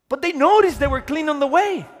 But they noticed they were clean on the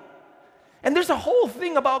way. And there's a whole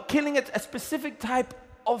thing about killing a specific type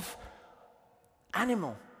of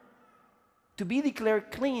animal. To be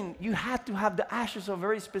declared clean, you had to have the ashes of a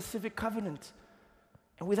very specific covenant.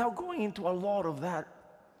 And without going into a lot of that,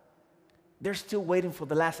 They're still waiting for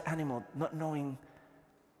the last animal, not knowing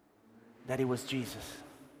that it was Jesus.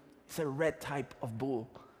 It's a red type of bull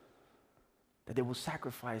that they will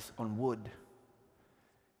sacrifice on wood.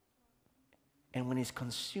 And when it's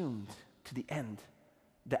consumed to the end,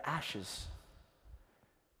 the ashes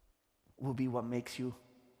will be what makes you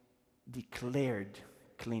declared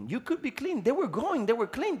clean. You could be clean. They were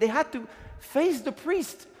clean. They had to face the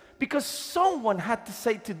priest because someone had to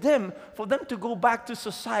say to them, for them to go back to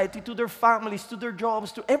society, to their families, to their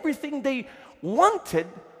jobs, to everything they wanted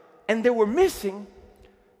and they were missing,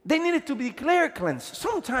 they needed to be declared cleansed.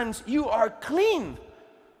 Sometimes you are clean,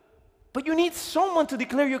 but you need someone to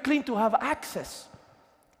declare you clean to have access.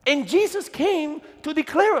 And Jesus came to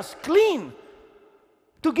declare us clean,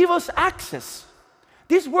 to give us access.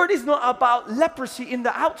 This word is not about leprosy in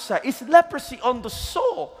the outside. It's leprosy on the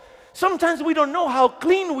soul. Sometimes we don't know how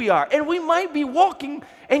clean we are, and we might be walking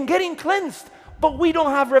and getting cleansed, but we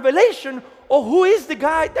don't have revelation of who is the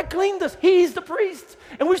guy that cleaned us. He is the priest.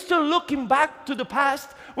 And we're still looking back to the past.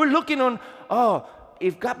 We're looking on, oh,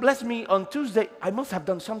 if God blessed me on Tuesday, I must have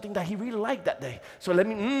done something that He really liked that day. So let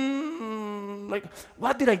me, like,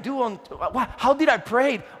 what did I do on, how did I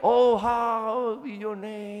pray? Oh, how be your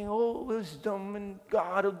name, oh, wisdom and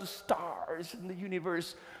God of the stars and the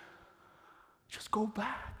universe. Just go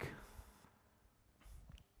back.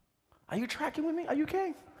 Are you tracking with me? Are you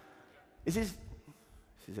okay? Is this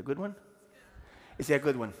a good one? Is it a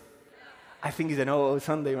good one? I think it's an oh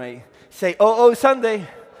Sunday, right? Say oh Sunday.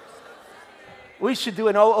 We should do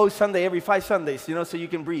an oh Sunday every 5 Sundays, so you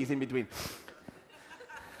can breathe in between.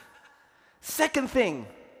 Second thing,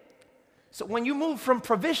 so when you move from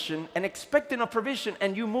provision and expecting a provision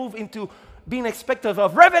and you move into being expectant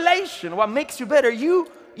of revelation, what makes you better, you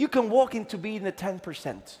can walk into being the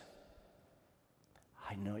 10%.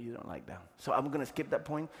 I know you don't like that. So I'm going to skip that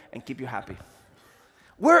point and keep you happy.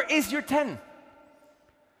 Where is your 10?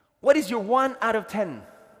 What is your 1 out of 10?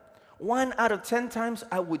 1 out of 10 times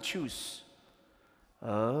I would choose.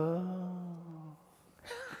 Oh.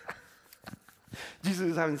 Jesus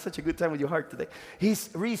is having such a good time with your heart today. He's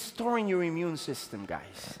restoring your immune system,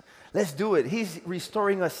 guys. Let's do it. He's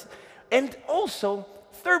restoring us. And also,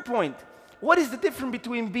 third point, what is the difference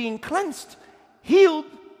between being cleansed, healed,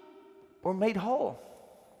 or made whole?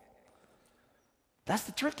 That's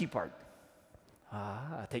the tricky part.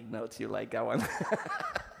 Take notes. You like that one.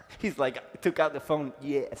 He's like, took out the phone.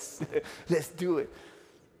 Yes, let's do it.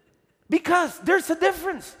 Because there's a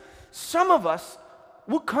difference. Some of us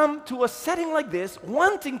will come to a setting like this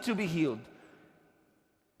wanting to be healed.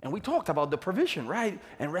 And we talked about the provision, right?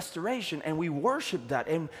 And restoration, and we worship that,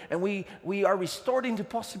 and we are restored into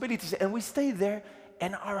possibilities, and we stay there,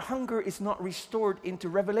 and our hunger is not restored into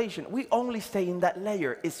revelation. We only stay in that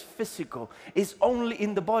layer. It's physical. It's only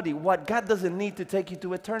in the body. What God doesn't need to take you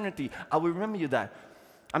to eternity. I will remember you that.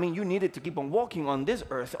 I mean, you needed to keep on walking on this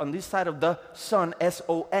earth, on this side of the sun,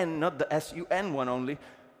 S-O-N, not the S-U-N one only.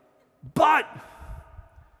 But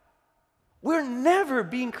we're never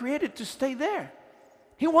being created to stay there.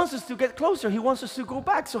 He wants us to get closer. He wants us to go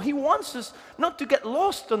back. So He wants us not to get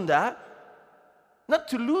lost on that, not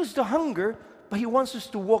to lose the hunger, but He wants us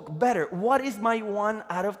to walk better. What is my 1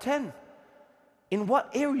 out of 10? In what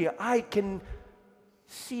area I can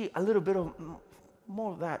see a little bit of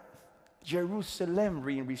more of that Jerusalem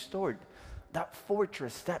being restored, that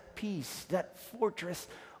fortress, that peace, that fortress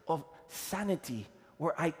of sanity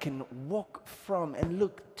where I can walk from and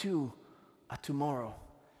look to a tomorrow,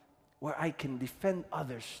 where I can defend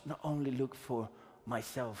others, not only look for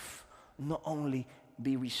myself, not only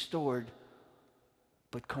be restored,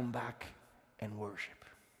 but come back and worship.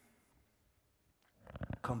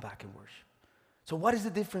 Come back and worship. So what is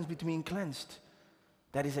the difference between cleansed,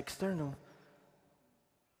 that is external,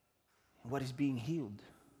 and what is being healed?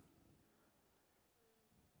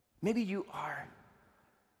 Maybe you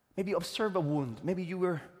observe a wound. Maybe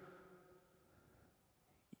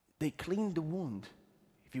they clean the wound.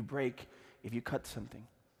 If you break, if you cut something,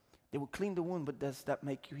 they will clean the wound, but does that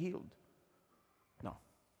make you healed? No,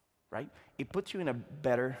 right? It puts you in a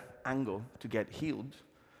better angle to get healed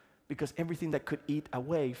because everything that could eat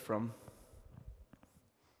away from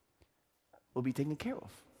will be taken care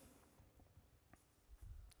of.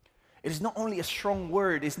 It is not only a strong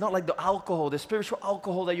word. It's not like the alcohol, the spiritual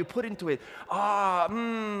alcohol that you put into it.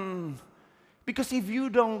 Because if you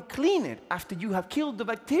don't clean it after you have killed the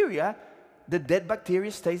bacteria, the dead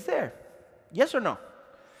bacteria stays there. Yes or no?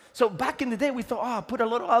 So back in the day, we thought, put a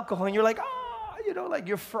little alcohol, and you're like, like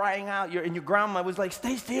you're frying out. And your grandma was like,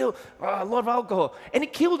 stay still, a lot of alcohol. And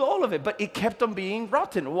it killed all of it, but it kept on being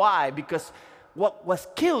rotten. Why? Because what was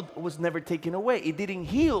killed was never taken away. It didn't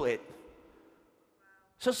heal it.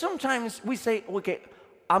 So sometimes we say, okay,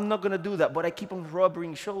 I'm not going to do that, but I keep on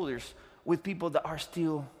rubbing shoulders with people that are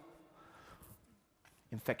still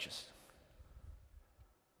infectious.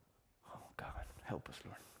 Oh, God, help us,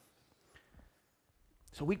 Lord.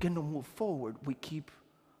 So we cannot move forward. We keep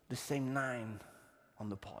the same 9 on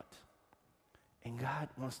the pot. And God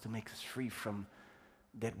wants to make us free from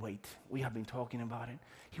dead weight. We have been talking about it.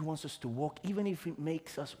 He wants us to walk, even if it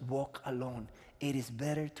makes us walk alone. It is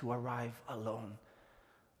better to arrive alone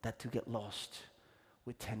than to get lost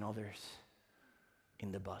with 10 others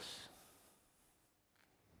in the bus.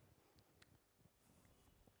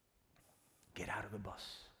 Get out of the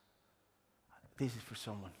bus. This is for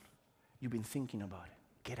someone. You've been thinking about it.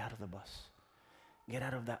 Get out of the bus. Get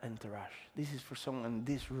out of that entourage. This is for someone in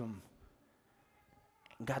this room.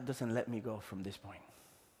 God doesn't let me go from this point.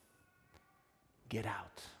 Get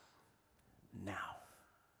out now.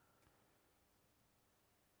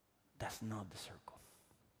 That's not the circle.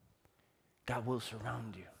 God will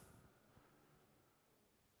surround you.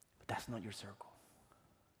 But that's not your circle.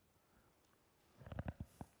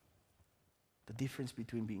 The difference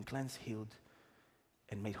between being cleansed, healed,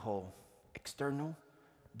 and made whole. External,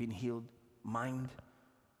 being healed. Mind,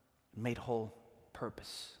 made whole.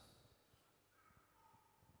 Purpose.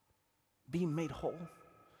 Being made whole,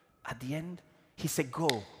 at the end, he said,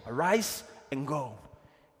 go, arise and go.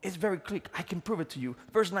 It's very clear. I can prove it to you.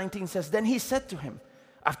 Verse 19 says, then he said to him,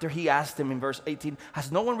 after he asked him in verse 18,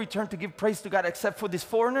 has no one returned to give praise to God except for this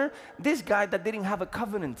foreigner? This guy that didn't have a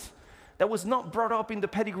covenant, that was not brought up in the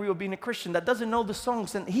pedigree of being a Christian, that doesn't know the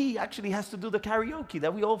songs, and he actually has to do the karaoke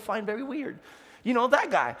that we all find very weird. You know,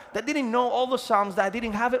 that guy that didn't know all the Psalms, that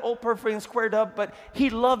didn't have it all perfect and squared up, but he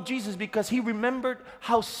loved Jesus because he remembered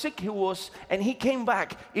how sick he was and he came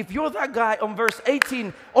back. If you're that guy on verse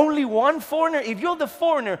 18, only one foreigner, if you're the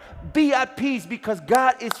foreigner, be at peace because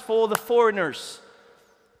God is for the foreigners.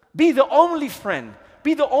 Be the only friend.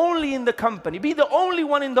 Be the only in the company. Be the only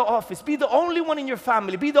one in the office. Be the only one in your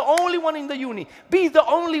family. Be the only one in the uni. Be the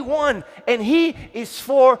only one. And he is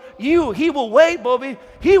for you. He will wait, Bobby.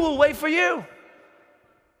 He will wait for you.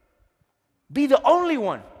 Be the only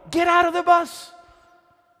one. Get out of the bus.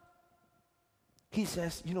 He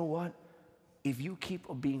says, you know what? If you keep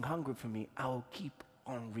on being hungry for me, I will keep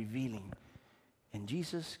on revealing. And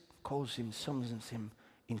Jesus calls him, summons him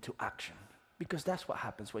into action. Because that's what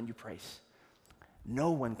happens when you praise.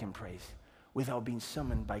 No one can praise without being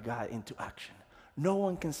summoned by God into action. No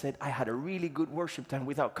one can say, I had a really good worship time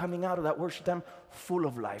without coming out of that worship time full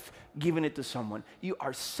of life, giving it to someone. You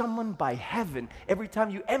are summoned by heaven every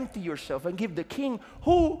time you empty yourself and give the King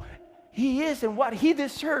who he is and what he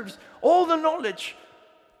deserves, all the knowledge.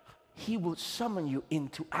 He will summon you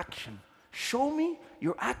into action. Show me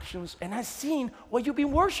your actions, and I've seen what you've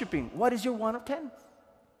been worshiping. What is your 1 of 10?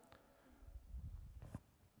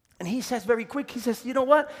 And he says very quick, he says, you know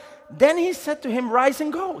what? Then he said to him, rise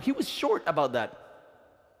and go. He was short about that.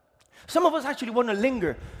 Some of us actually want to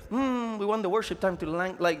linger. We want the worship time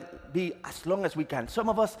to be as long as we can. Some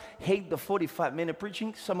of us hate the 45-minute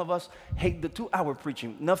preaching. Some of us hate the 2-hour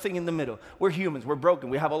preaching. Nothing in the middle. We're humans. We're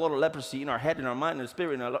broken. We have a lot of leprosy in our head, in our mind, in our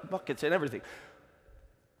spirit, in our buckets and everything.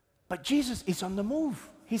 But Jesus is on the move.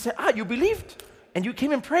 He said, you believed and you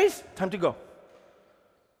came and praised. Time to go.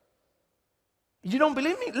 You don't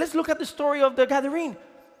believe me? Let's look at the story of the Gadarene.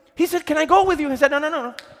 He said, can I go with you? He said,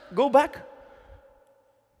 no. Go back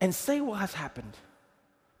and say what has happened.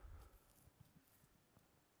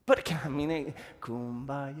 But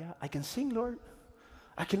kumbaya. I can sing, Lord.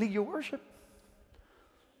 I can lead your worship.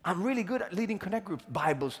 I'm really good at leading connect groups,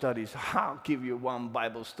 Bible studies. I'll give you one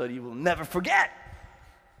Bible study you will never forget.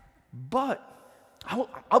 But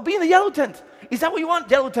I'll be in the yellow tent. Is that what you want?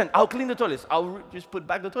 Yellow tent. I'll clean the toilets. I'll just put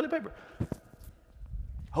back the toilet paper.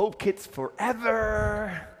 Hope Kids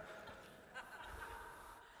forever.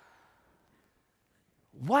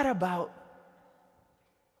 What about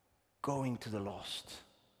going to the lost?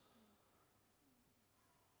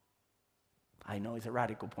 I know it's a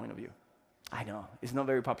radical point of view. I know. It's not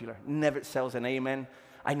very popular. Never sells an amen.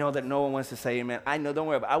 I know that no one wants to say amen. I know, don't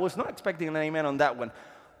worry about it. I was not expecting an amen on that one.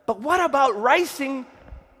 But what about rising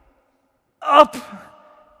up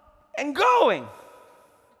and going?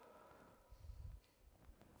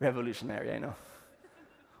 Revolutionary, I know.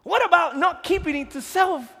 What about not keeping it to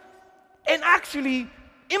self and actually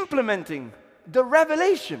implementing the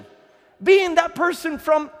revelation? Being that person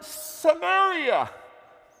from Samaria.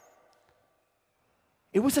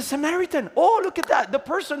 It was a Samaritan. Oh, look at that. The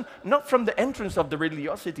person not from the entrance of the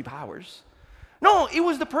religiosity powers. No, it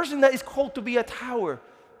was the person that is called to be a tower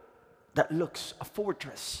that looks a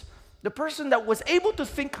fortress. The person that was able to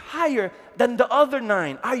think higher than the other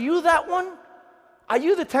 9. Are you that one? Are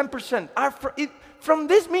you the 10%? From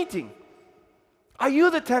this meeting, are you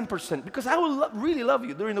the 10%? Because I will really love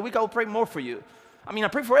you. During the week, I will pray more for you. I mean, I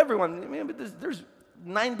pray for everyone. I mean, but there's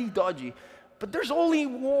 90 dodgy. But there's only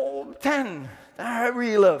 10 that I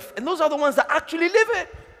really love. And those are the ones that actually live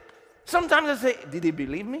it. Sometimes I say, did they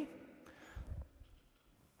believe me?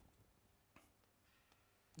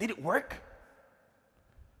 Did it work?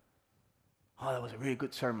 Oh, that was a really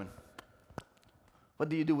good sermon. What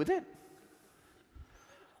do you do with it?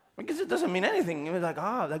 Because it doesn't mean anything. It was like,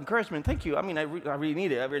 that encouragement, thank you. I mean, I really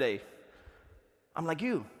need it every day. I'm like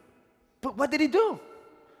you. But what did it do?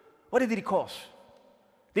 What did it cost?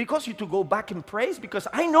 Did it cost you to go back and praise? Because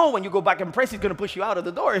I know when you go back and praise, he's going to push you out of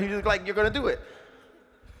the door. He's like, you're going to do it.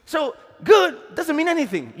 So, good doesn't mean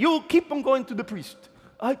anything. You'll keep on going to the priest.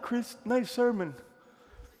 Hi, Chris, nice sermon.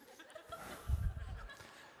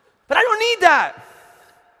 But I don't need that.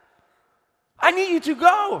 I need you to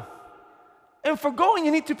go. And for going,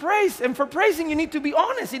 you need to praise. And for praising, you need to be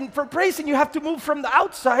honest. And for praising, you have to move from the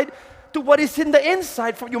outside to what is in the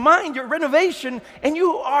inside, for your mind, your renovation. And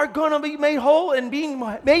you are going to be made whole. And being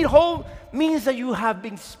made whole means that you have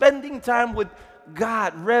been spending time with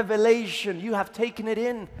God, revelation. You have taken it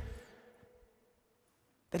in.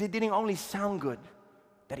 That it didn't only sound good,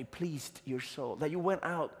 that it pleased your soul. That you went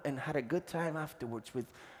out and had a good time afterwards with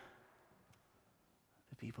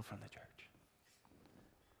the people from the church.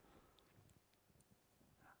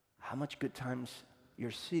 How much good times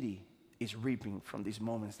your city is reaping from these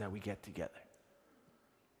moments that we get together.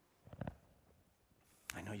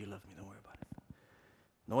 I know you love me, don't worry about it.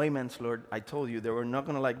 No amens, Lord. I told you they were not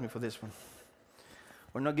going to like me for this one.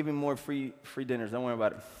 We're not giving more free dinners, don't worry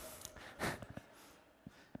about it.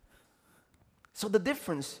 So the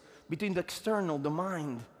difference between the external, the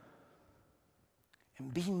mind,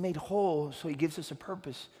 and being made whole so he gives us a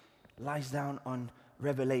purpose lies down on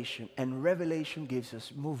revelation. And revelation gives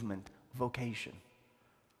us movement, vocation.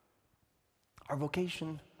 Our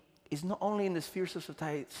vocation is not only in the spheres of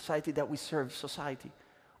society that we serve society.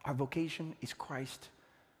 Our vocation is Christ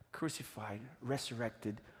crucified,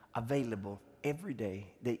 resurrected, available every day,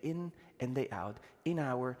 day in and day out, in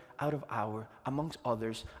hour, out of hour, amongst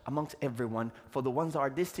others, amongst everyone, for the ones that are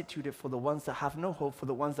destitute, for the ones that have no hope, for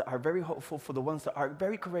the ones that are very hopeful, for the ones that are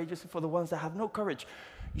very courageous, and for the ones that have no courage.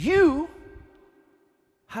 You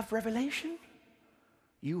have revelation.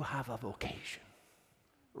 You have a vocation.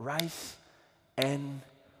 Rise and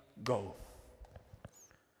go.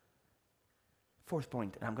 Fourth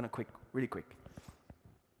point, and I'm going to really quick.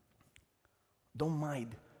 Don't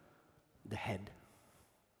mind the head.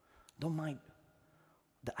 Don't mind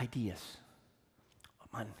the ideas.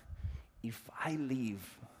 Oh, man, if I leave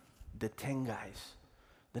the 10 guys,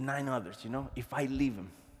 the 9 others, if I leave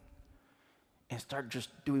them and start just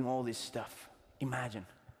doing all this stuff, imagine.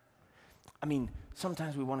 I mean,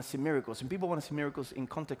 sometimes we want to see miracles, and people want to see miracles in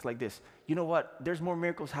context like this. You know what? There's more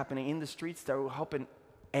miracles happening in the streets that will happen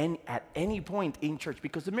at any point in church,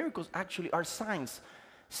 because the miracles actually are signs.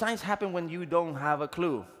 Signs happen when you don't have a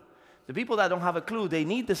clue. The people that don't have a clue, they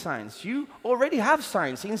need the signs. You already have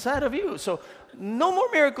signs inside of you. So no more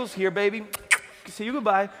miracles here, baby. See you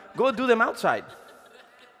goodbye. Go do them outside.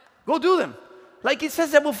 Go do them. Like it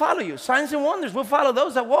says that will follow you. Signs and wonders will follow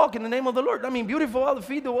those that walk in the name of the Lord. I mean, beautiful are the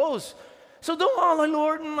feet that woes. So don't, oh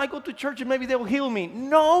Lord, I go to church and maybe they will heal me.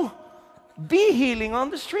 No. Be healing on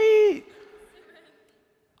the street.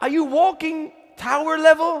 Are you walking tower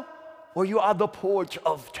level, or you are the porch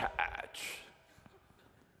of church?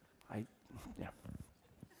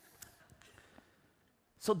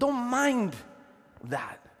 So don't mind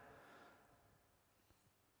that.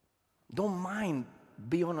 Don't mind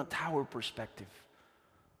being on a tower perspective.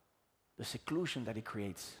 The seclusion that it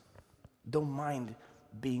creates. Don't mind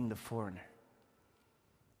being the foreigner.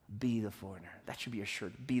 Be the foreigner. That should be a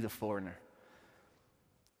shirt. Be the foreigner.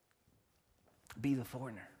 Be the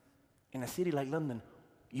foreigner. In a city like London,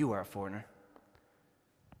 you are a foreigner.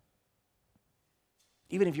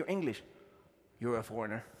 Even if you're English, you're a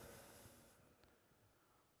foreigner.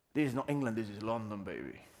 This is not England, this is London,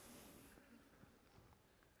 baby.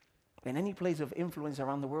 And any place of influence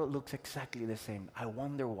around the world looks exactly the same. I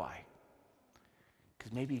wonder why.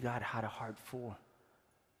 Because maybe God had a heart for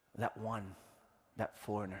that one, that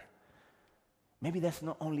foreigner. Maybe that's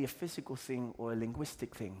not only a physical thing or a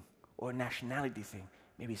linguistic thing or a nationality thing.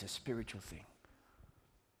 Maybe it's a spiritual thing.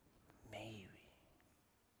 Maybe.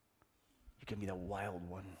 You can be the wild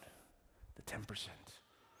one, the 10%,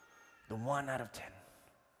 the 1 out of 10.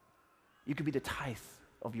 You could be the tithe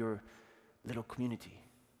of your little community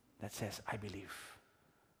that says, I believe.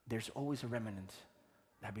 There's always a remnant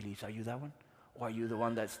that believes. Are you that one? Or are you the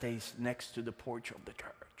one that stays next to the porch of the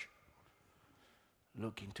church?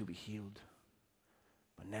 looking to be healed,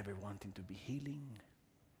 but never wanting to be healing.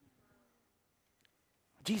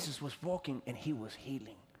 Jesus was walking and he was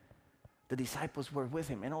healing. The disciples were with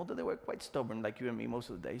him, and although they were quite stubborn like you and me most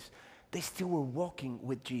of the days, they still were walking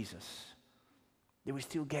with Jesus. They were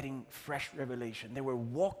still getting fresh revelation. They were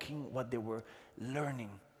walking what they were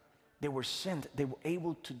learning. They were sent. They were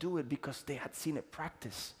able to do it because they had seen it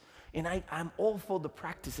practice. And I'm all for the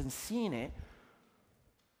practice and seeing it,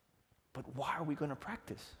 but why are we going to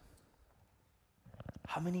practice?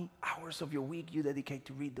 How many hours of your week you dedicate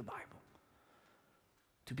to read the Bible?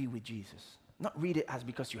 To be with Jesus. Not read it as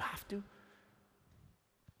because you have to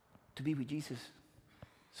be with Jesus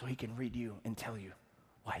so he can read you and tell you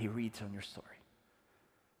what he reads on your story.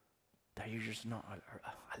 That you're just not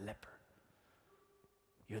a leper.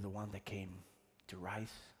 You're the one that came to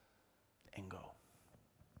rise and go.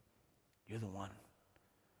 You're the one.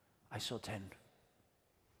 I saw 10.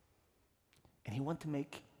 And he wanted to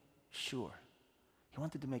make sure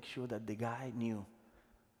that the guy knew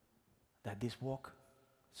that this walk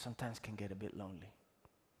sometimes can get a bit lonely.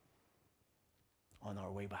 On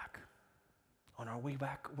our way back. On our way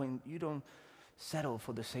back, when you don't settle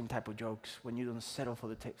for the same type of jokes, when you don't settle for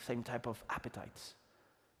the same type of appetites,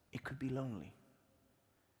 it could be lonely.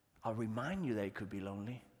 I'll remind you that it could be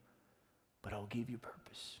lonely, but I'll give you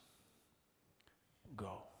purpose.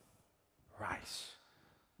 Go. Rise.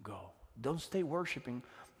 Go. Don't stay worshiping.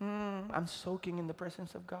 I'm soaking in the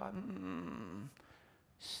presence of God.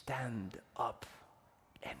 Stand up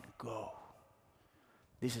and go.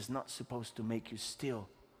 This is not supposed to make you still.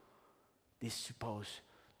 This is supposed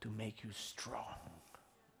to make you strong.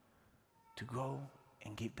 To go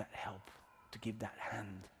and give that help. To give that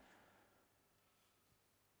hand.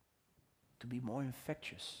 To be more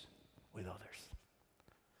infectious with others.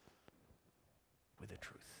 With the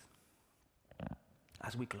truth.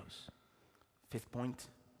 As we close, 5th point,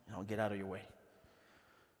 and I'll get out of your way.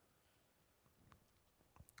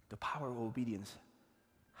 The power of obedience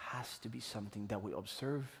has to be something that we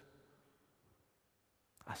observe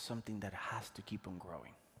as something that has to keep on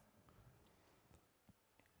growing.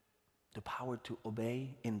 The power to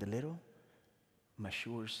obey in the little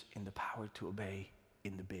matures in the power to obey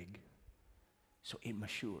in the big. So it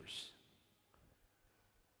matures.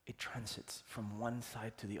 It transits from one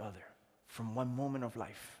side to the other, from one moment of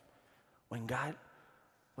life when God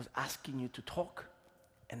was asking you to talk,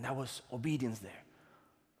 and that was obedience there.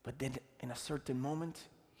 But then in a certain moment,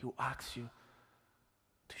 he will ask you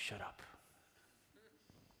to shut up.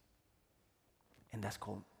 And that's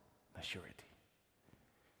called maturity.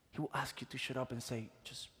 He will ask you to shut up and say,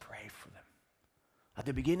 just pray for them. At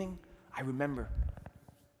the beginning, I remember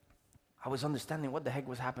I was understanding what the heck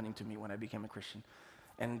was happening to me when I became a Christian.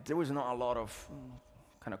 And there was not a lot of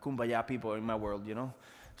kind of kumbaya people in my world, you know.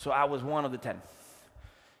 So I was one of the 10.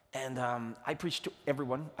 And I preached to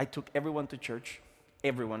everyone. I took everyone to church.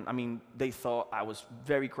 Everyone. I mean, they thought I was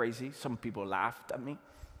very crazy. Some people laughed at me.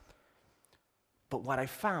 But what I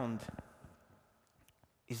found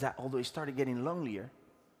is that although it started getting lonelier,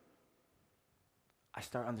 I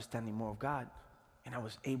started understanding more of God, and I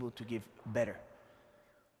was able to give better.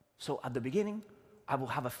 So at the beginning, I will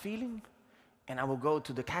have a feeling, and I will go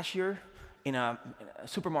to the cashier in a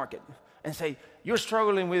supermarket and say, you're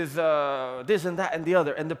struggling with this and that and the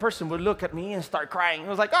other. And the person would look at me and start crying. It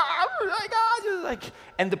was like, oh my God. Like,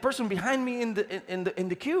 and the person behind me in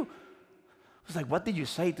the queue was like, what did you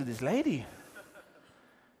say to this lady?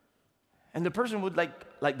 And the person would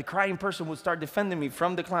like the crying person would start defending me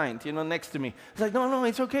from the client, you know, next to me. It's like, no,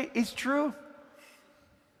 it's okay. It's true.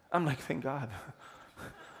 I'm like, thank God.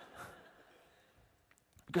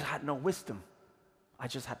 Because I had no wisdom. I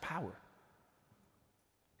just had power.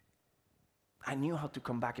 I knew how to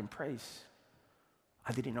come back in praise.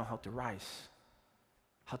 I didn't know how to rise,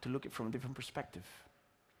 how to look at it from a different perspective.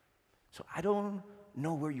 So I don't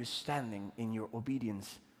know where you're standing in your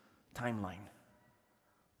obedience timeline,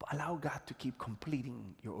 but allow God to keep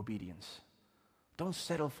completing your obedience. Don't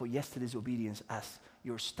settle for yesterday's obedience as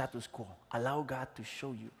your status quo. Allow God to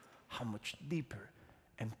show you how much deeper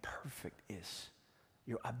and perfect is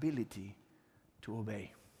your ability to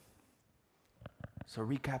obey. So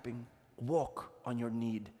recapping, walk on your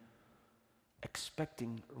need,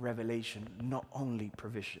 expecting revelation, not only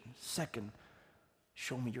provision. Second,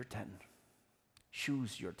 show me your 10.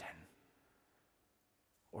 Choose your 10.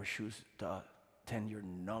 Or choose the 10 you're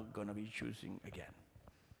not going to be choosing again.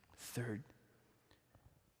 Third,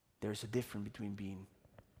 there's a difference between being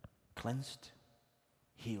cleansed,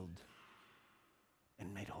 healed,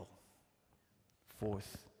 and made whole.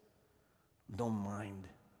 Fourth, don't mind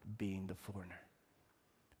being the foreigner.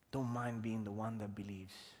 Don't mind being the one that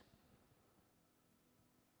believes.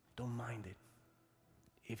 don't mind it.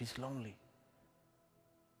 If it's lonely,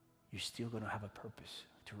 you're still going to have a purpose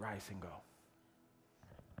to rise and go.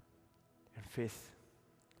 And fifth,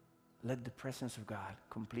 let the presence of God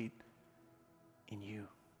complete in you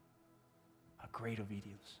a great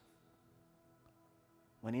obedience.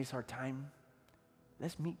 When it's our time,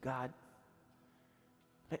 let's meet God.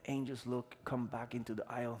 Let angels come back into the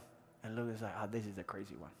aisle and look and say, this is the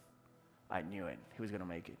crazy one. I knew it. He was going to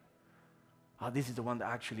make it. This is the one that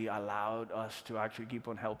actually allowed us to actually keep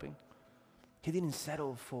on helping. He didn't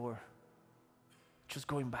settle for just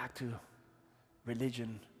going back to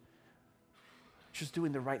religion, just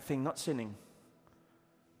doing the right thing, not sinning.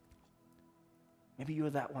 Maybe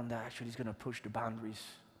you're that one that actually is going to push the boundaries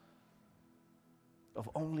of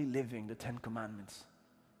only living the 10 Commandments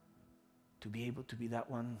to be able to be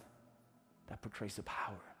that one that portrays the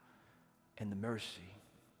power and the mercy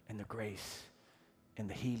and the grace and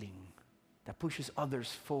the healing, that pushes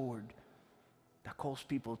others forward, that calls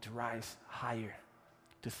people to rise higher,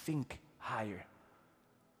 to think higher,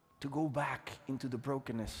 to go back into the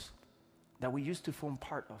brokenness that we used to form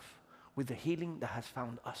part of, with the healing that has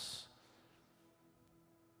found us,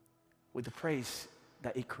 with the praise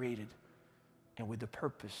that it created, and with the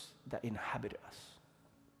purpose that inhabited us.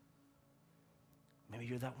 Maybe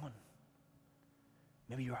you're that one.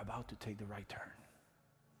 Maybe you're about to take the right turn.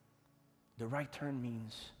 The right turn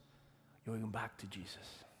means you're going back to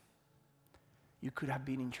Jesus. You could have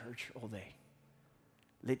been in church all day,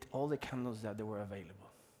 lit all the candles that there were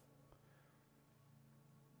available,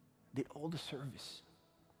 did all the service.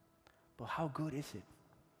 But how good is it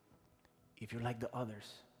if you're like the others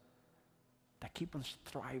that keep on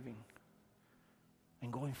striving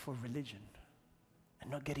and going for religion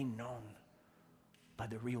and not getting known by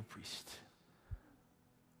the real priest?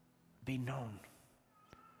 Be known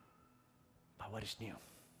by what is new.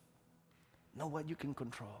 Know what you can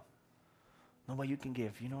control. Know what you can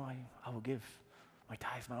give. I will give my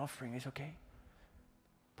tithe, my offering, it's okay.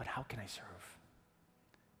 But how can I serve?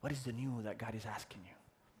 What is the new that God is asking you?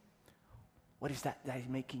 What is that is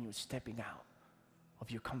making you stepping out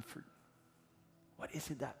of your comfort? What is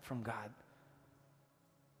it that from God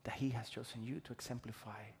that He has chosen you to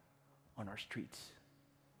exemplify on our streets?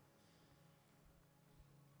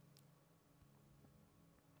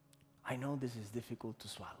 I know this is difficult to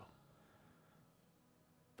swallow,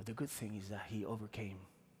 but the good thing is that He overcame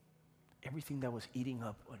everything that was eating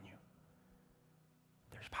up on you.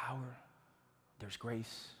 There's power, there's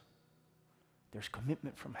grace, there's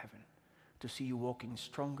commitment from heaven to see you walking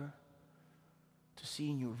stronger, to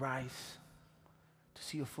seeing you rise, to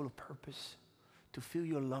see you full of purpose, to fill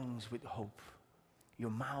your lungs with hope, your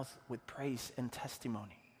mouth with praise and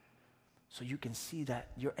testimony, so you can see that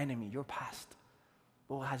your enemy, your past,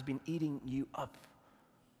 what has been eating you up,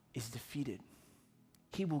 is defeated.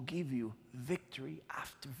 He will give you victory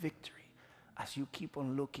after victory as you keep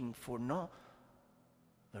on looking for not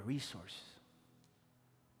the resource,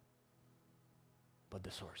 but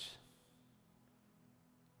the source.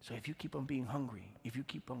 So if you keep on being hungry, if you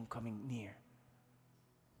keep on coming near,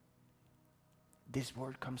 this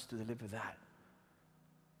word comes to deliver that.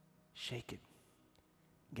 Shake it.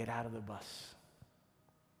 Get out of the bus.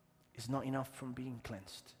 It's not enough from being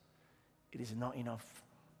cleansed. It is not enough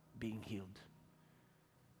being healed.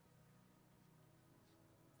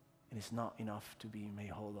 It is not enough to be made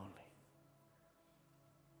whole only.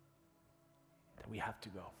 That we have to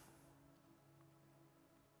go.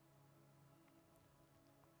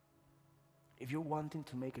 If you're wanting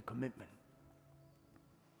to make a commitment,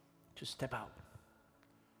 just step out.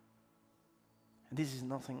 And this is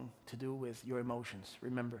nothing to do with your emotions.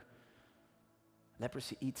 Remember,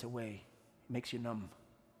 leprosy eats away. It makes you numb.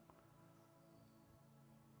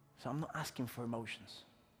 So I'm not asking for emotions.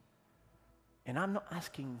 And I'm not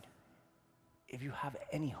asking if you have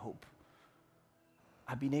any hope.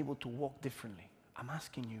 I've been able to walk differently. I'm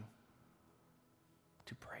asking you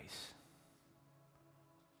to praise.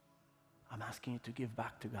 I'm asking you to give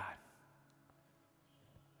back to God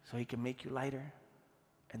so He can make you lighter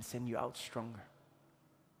and send you out stronger,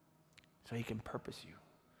 so He can purpose you,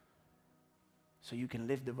 so you can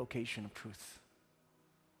live the vocation of truth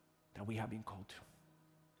that we have been called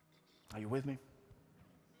to. Are you with me?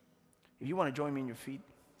 If you want to join me in your feet,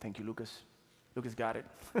 thank you, Lucas. Lucas got it.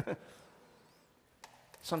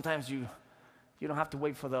 Sometimes you don't have to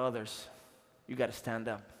wait for the others. You got to stand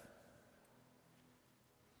up.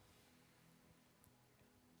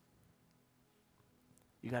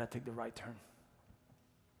 You got to take the right turn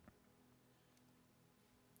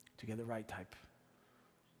to get the right type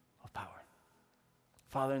of power.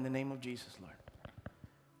 Father, in the name of Jesus, Lord.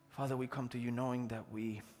 Father, we come to you knowing that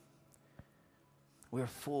we We are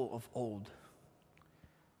full of old.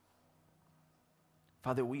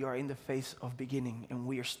 Father, we are in the phase of beginning and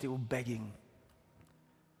we are still begging.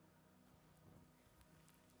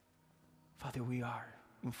 Father, we are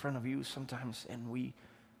in front of you sometimes and we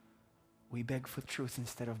beg for truth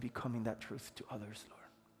instead of becoming that truth to others, Lord.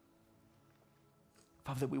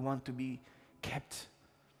 Father, we want to be kept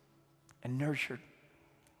and nurtured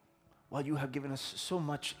while you have given us so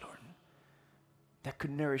much, Lord, that could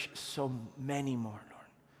nourish so many more, Lord.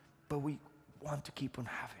 But we want to keep on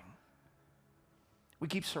having. We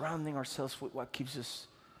keep surrounding ourselves with what keeps us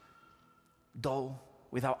dull,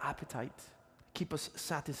 without appetite, keep us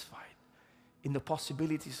satisfied in the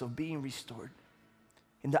possibilities of being restored,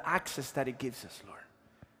 in the access that it gives us, Lord,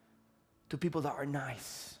 to people that are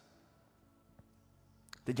nice,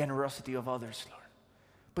 the generosity of others, Lord.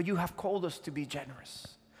 But you have called us to be generous.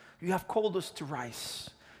 You have called us to rise.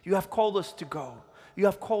 You have called us to go. You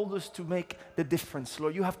have called us to make the difference,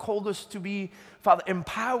 Lord. You have called us to be, Father,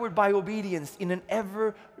 empowered by obedience in an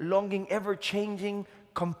ever-longing, ever-changing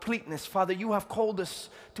completeness. Father, you have called us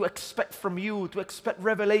to expect from you, to expect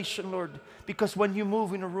revelation, Lord, because when you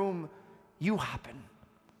move in a room, you happen.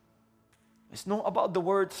 It's not about the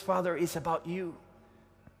words, Father, it's about you.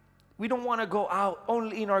 We don't want to go out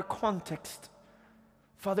only in our context.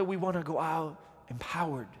 Father, we want to go out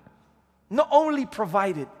empowered, not only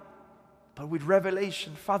provided, but with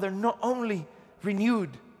revelation. Father, not only renewed,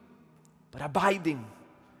 but abiding.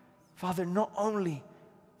 Father, not only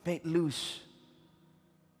made loose.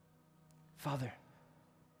 Father,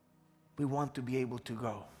 we want to be able to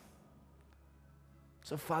go.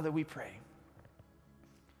 So Father, we pray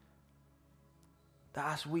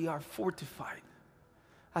that as we are fortified,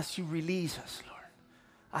 as you release us, Lord,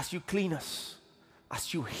 as you clean us,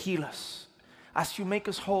 as you heal us, as you make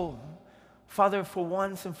us whole, Father, for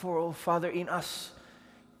once and for all, Father, in us,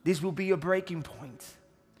 this will be a breaking point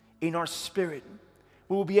in our spirit.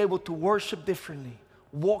 We will be able to worship differently,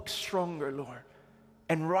 walk stronger, Lord,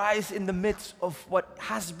 and rise in the midst of what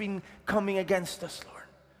has been coming against us, Lord.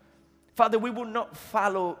 Father, we will not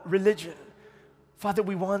follow religion. Father,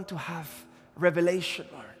 we want to have revelation,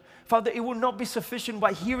 Lord. Father, it will not be sufficient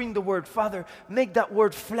by hearing the word. Father, make that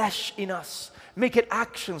word flesh in us. Make it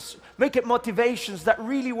actions. Make it motivations that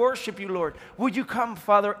really worship you, Lord. Would you come,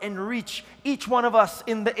 Father, and reach each one of us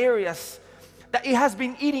in the areas that it has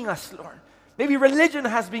been eating us, Lord. Maybe religion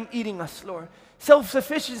has been eating us, Lord.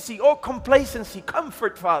 Self-sufficiency or complacency,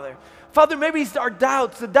 comfort, Father. Father, maybe it's our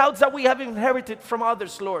doubts, the doubts that we have inherited from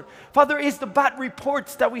others, Lord. Father, it's the bad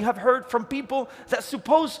reports that we have heard from people that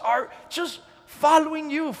suppose are just following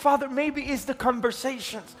you. Father, maybe it's the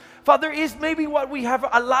conversations. Father, is maybe what we have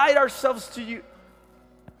allied ourselves to you.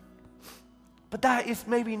 But that is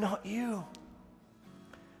maybe not you.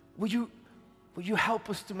 Will you help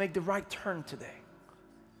us to make the right turn today?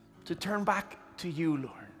 To turn back to you,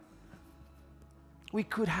 Lord. We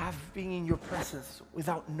could have been in your presence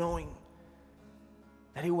without knowing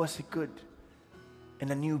that it was a good and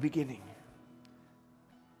a new beginning.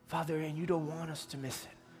 Father, and you don't want us to miss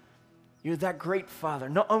it. You're that great Father.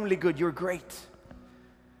 Not only good, you're great.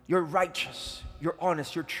 You're righteous. You're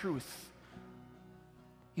honest. You're truth.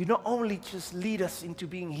 You not only just lead us into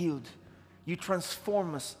being healed, you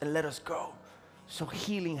transform us and let us go. So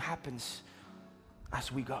healing happens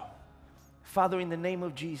as we go. Father, in the name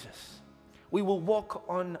of Jesus, we will walk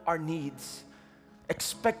on our needs,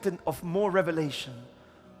 expectant of more revelation,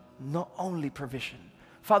 not only provision.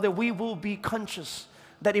 Father, we will be conscious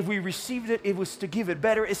that if we received it, it was to give it.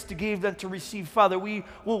 Better is to give than to receive. Father, we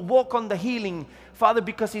will walk on the healing, Father,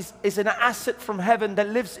 because it's an asset from heaven that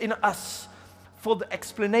lives in us for the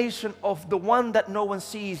explanation of the one that no one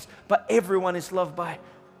sees, but everyone is loved by.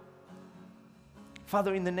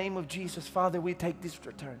 Father, in the name of Jesus, Father, we take this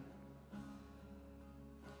return.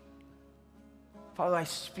 Father, I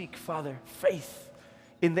speak, Father, faith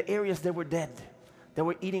in the areas that were dead, that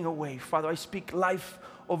were eating away. Father, I speak life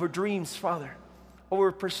over dreams, Father,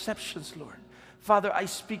 over perceptions, Lord. Father, I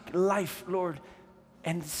speak life, Lord,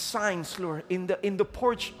 and signs, Lord, in the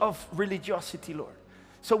porch of religiosity, Lord.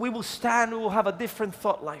 So we will stand, we will have a different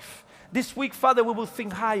thought life. This week, Father, we will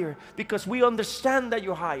think higher because we understand that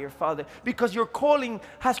you're higher, Father, because your calling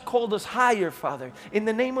has called us higher, Father. In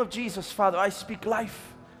the name of Jesus, Father, I speak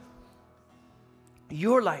life.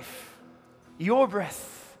 Your life, your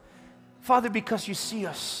breath, Father, because you see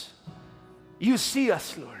us. You see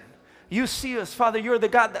us, Lord. You see us, Father. You're the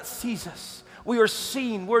God that sees us. We are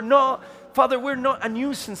seen. We're not, Father, we're not a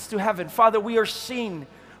nuisance to heaven. Father, we are seen.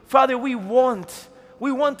 Father, we want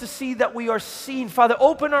to see that we are seen. Father,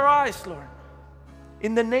 open our eyes, Lord,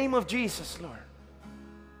 in the name of Jesus, Lord,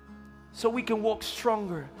 so we can walk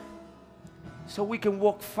stronger so we can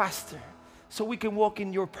walk faster, so we can walk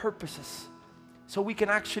in your purposes, so we can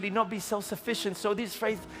actually not be self-sufficient. So this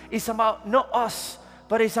faith is about not us,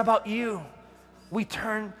 but it's about you. We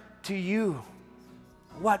turn to you.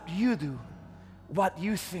 What you do, what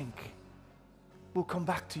you think, will come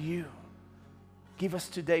back to you. Give us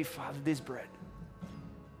today, Father, this bread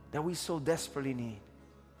that we so desperately need.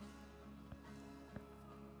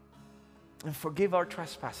 And forgive our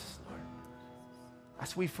trespasses, Lord,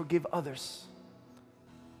 as we forgive others.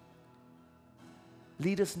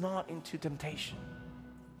 Lead us not into temptation,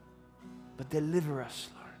 but deliver us,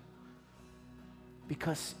 Lord,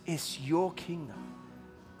 because it's your kingdom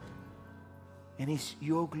and it's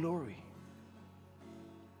your glory.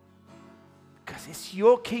 Because it's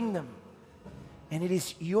your kingdom and it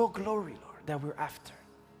is your glory, Lord, that we're after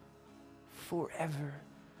forever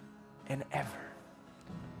and ever.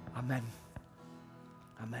 Amen.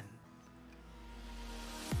 Amen.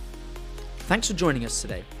 Thanks for joining us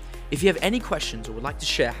today. If you have any questions or would like to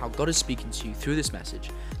share how God is speaking to you through this message,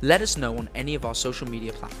 let us know on any of our social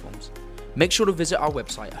media platforms. Make sure to visit our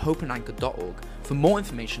website at hopeandanchor.org for more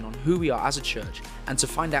information on who we are as a church and to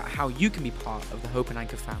find out how you can be part of the Hope and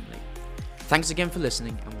Anchor family. Thanks again for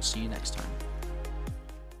listening, and we'll see you next time.